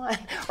someone,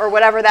 or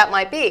whatever that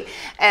might be.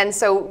 And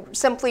so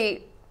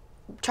simply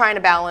trying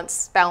to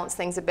balance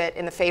things a bit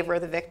in the favor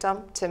of the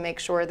victim, to make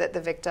sure that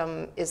the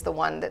victim is the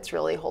one that's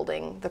really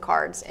holding the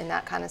cards in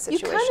that kind of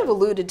situation. You kind of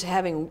alluded to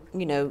having,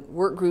 you know,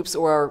 work groups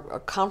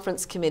or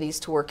conference committees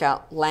to work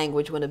out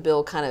language when a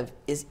bill kind of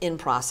is in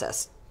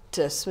process,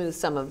 to smooth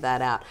some of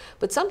that out.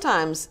 But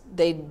sometimes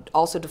they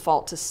also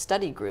default to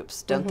study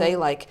groups, don't they?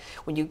 Like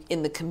when you,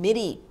 in the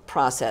committee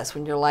process,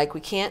 when you're like, we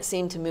can't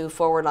seem to move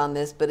forward on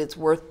this, but it's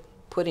worth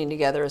putting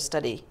together a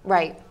study.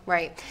 Right.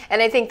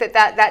 And I think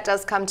that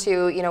does come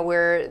to, you know,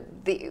 where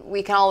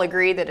we can all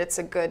agree that it's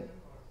a good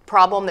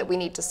problem that we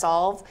need to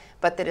solve,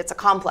 but that it's a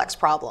complex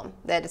problem,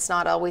 that it's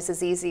not always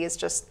as easy as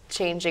just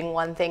changing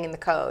one thing in the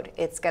code.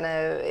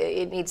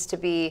 It needs to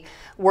be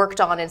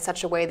worked on in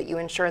such a way that you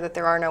ensure that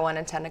there are no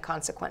unintended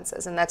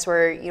consequences. And that's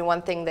where, you know,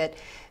 one thing that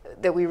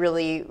we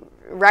really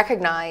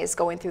recognize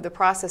going through the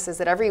process is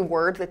that every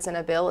word that's in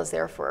a bill is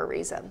there for a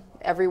reason.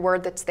 Every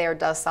word that's there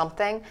does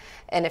something,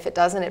 and if it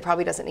doesn't, it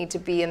probably doesn't need to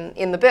be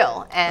in the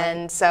bill.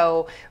 And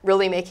so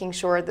really making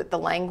sure that the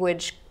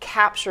language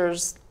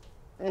captures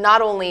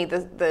not only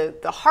the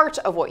heart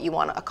of what you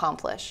want to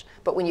accomplish,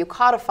 but when you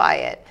codify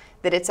it,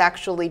 that it's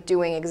actually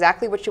doing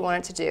exactly what you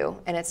want it to do,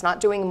 and it's not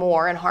doing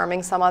more and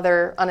harming some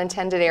other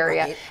unintended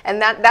area. Right.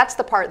 And that's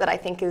the part that I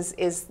think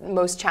is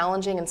most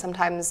challenging and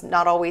sometimes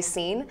not always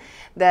seen,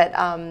 that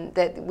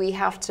that we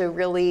have to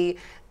really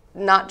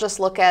not just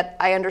look at,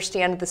 I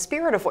understand the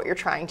spirit of what you're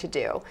trying to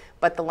do,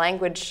 but the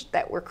language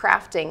that we're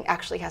crafting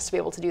actually has to be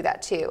able to do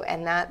that too.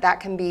 And that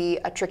can be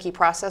a tricky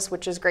process,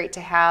 which is great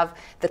to have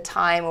the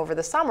time over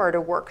the summer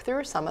to work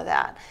through some of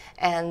that.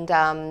 And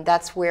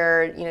that's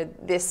where, you know,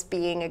 this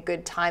being a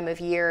good time of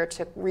year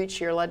to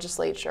reach your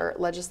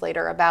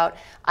legislator about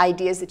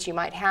ideas that you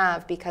might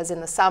have, because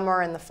in the summer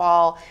and the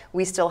fall,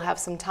 we still have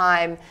some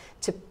time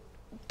to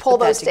pull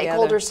those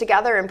stakeholders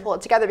together and pull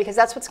it together, because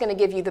that's what's going to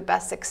give you the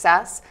best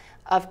success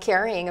of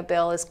carrying a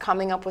bill, is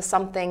coming up with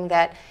something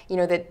that, you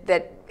know,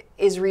 that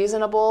is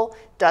reasonable,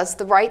 does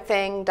the right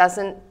thing,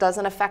 doesn't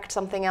affect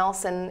something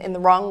else in the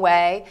wrong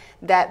way,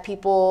 that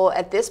people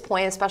at this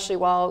point, especially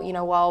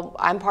while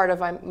I'm part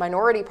of a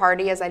minority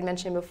party, as I'd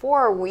mentioned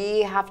before,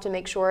 we have to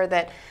make sure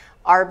that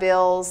our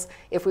bills,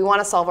 if we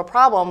want to solve a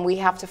problem, we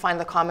have to find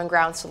the common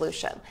ground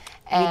solution.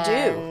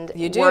 And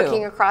you do.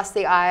 Working across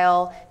the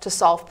aisle to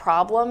solve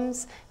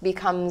problems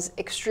becomes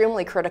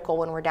extremely critical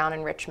when we're down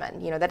in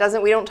Richmond. You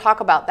know, we don't talk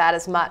about that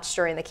as much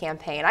during the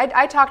campaign.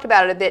 I talked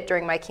about it a bit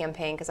during my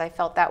campaign, because I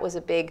felt that was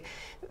a big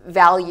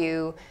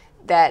value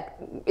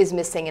that is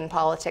missing in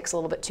politics a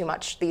little bit too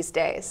much these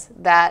days.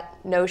 That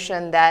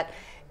notion that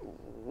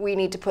we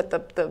need to put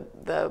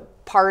the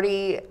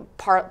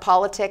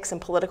politics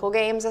and political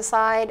games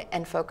aside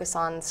and focus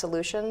on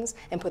solutions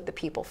and put the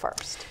people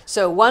first.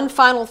 So one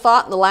final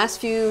thought in the last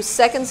few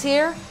seconds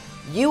here.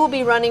 You will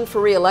be running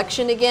for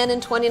re-election again in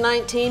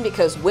 2019,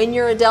 because when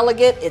you're a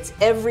delegate, it's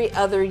every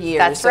other year.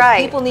 That's right.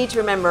 So people need to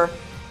remember,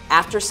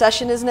 after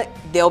session, isn't it?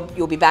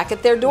 You'll be back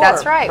at their door.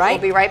 That's right. We'll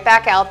be right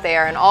back out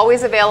there, and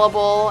always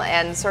available,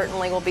 and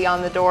certainly will be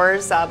on the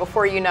doors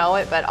before you know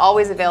it, but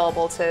always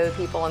available to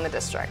people in the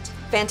district.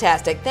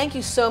 Fantastic. Thank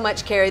you so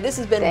much, Karrie. This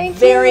has been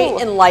very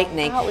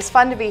enlightening. Oh, it was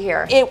fun to be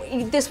here.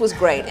 This was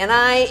great, and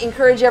I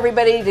encourage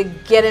everybody to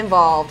get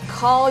involved.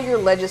 Call your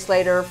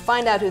legislator,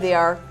 find out who they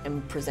are,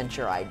 and present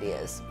your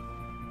ideas.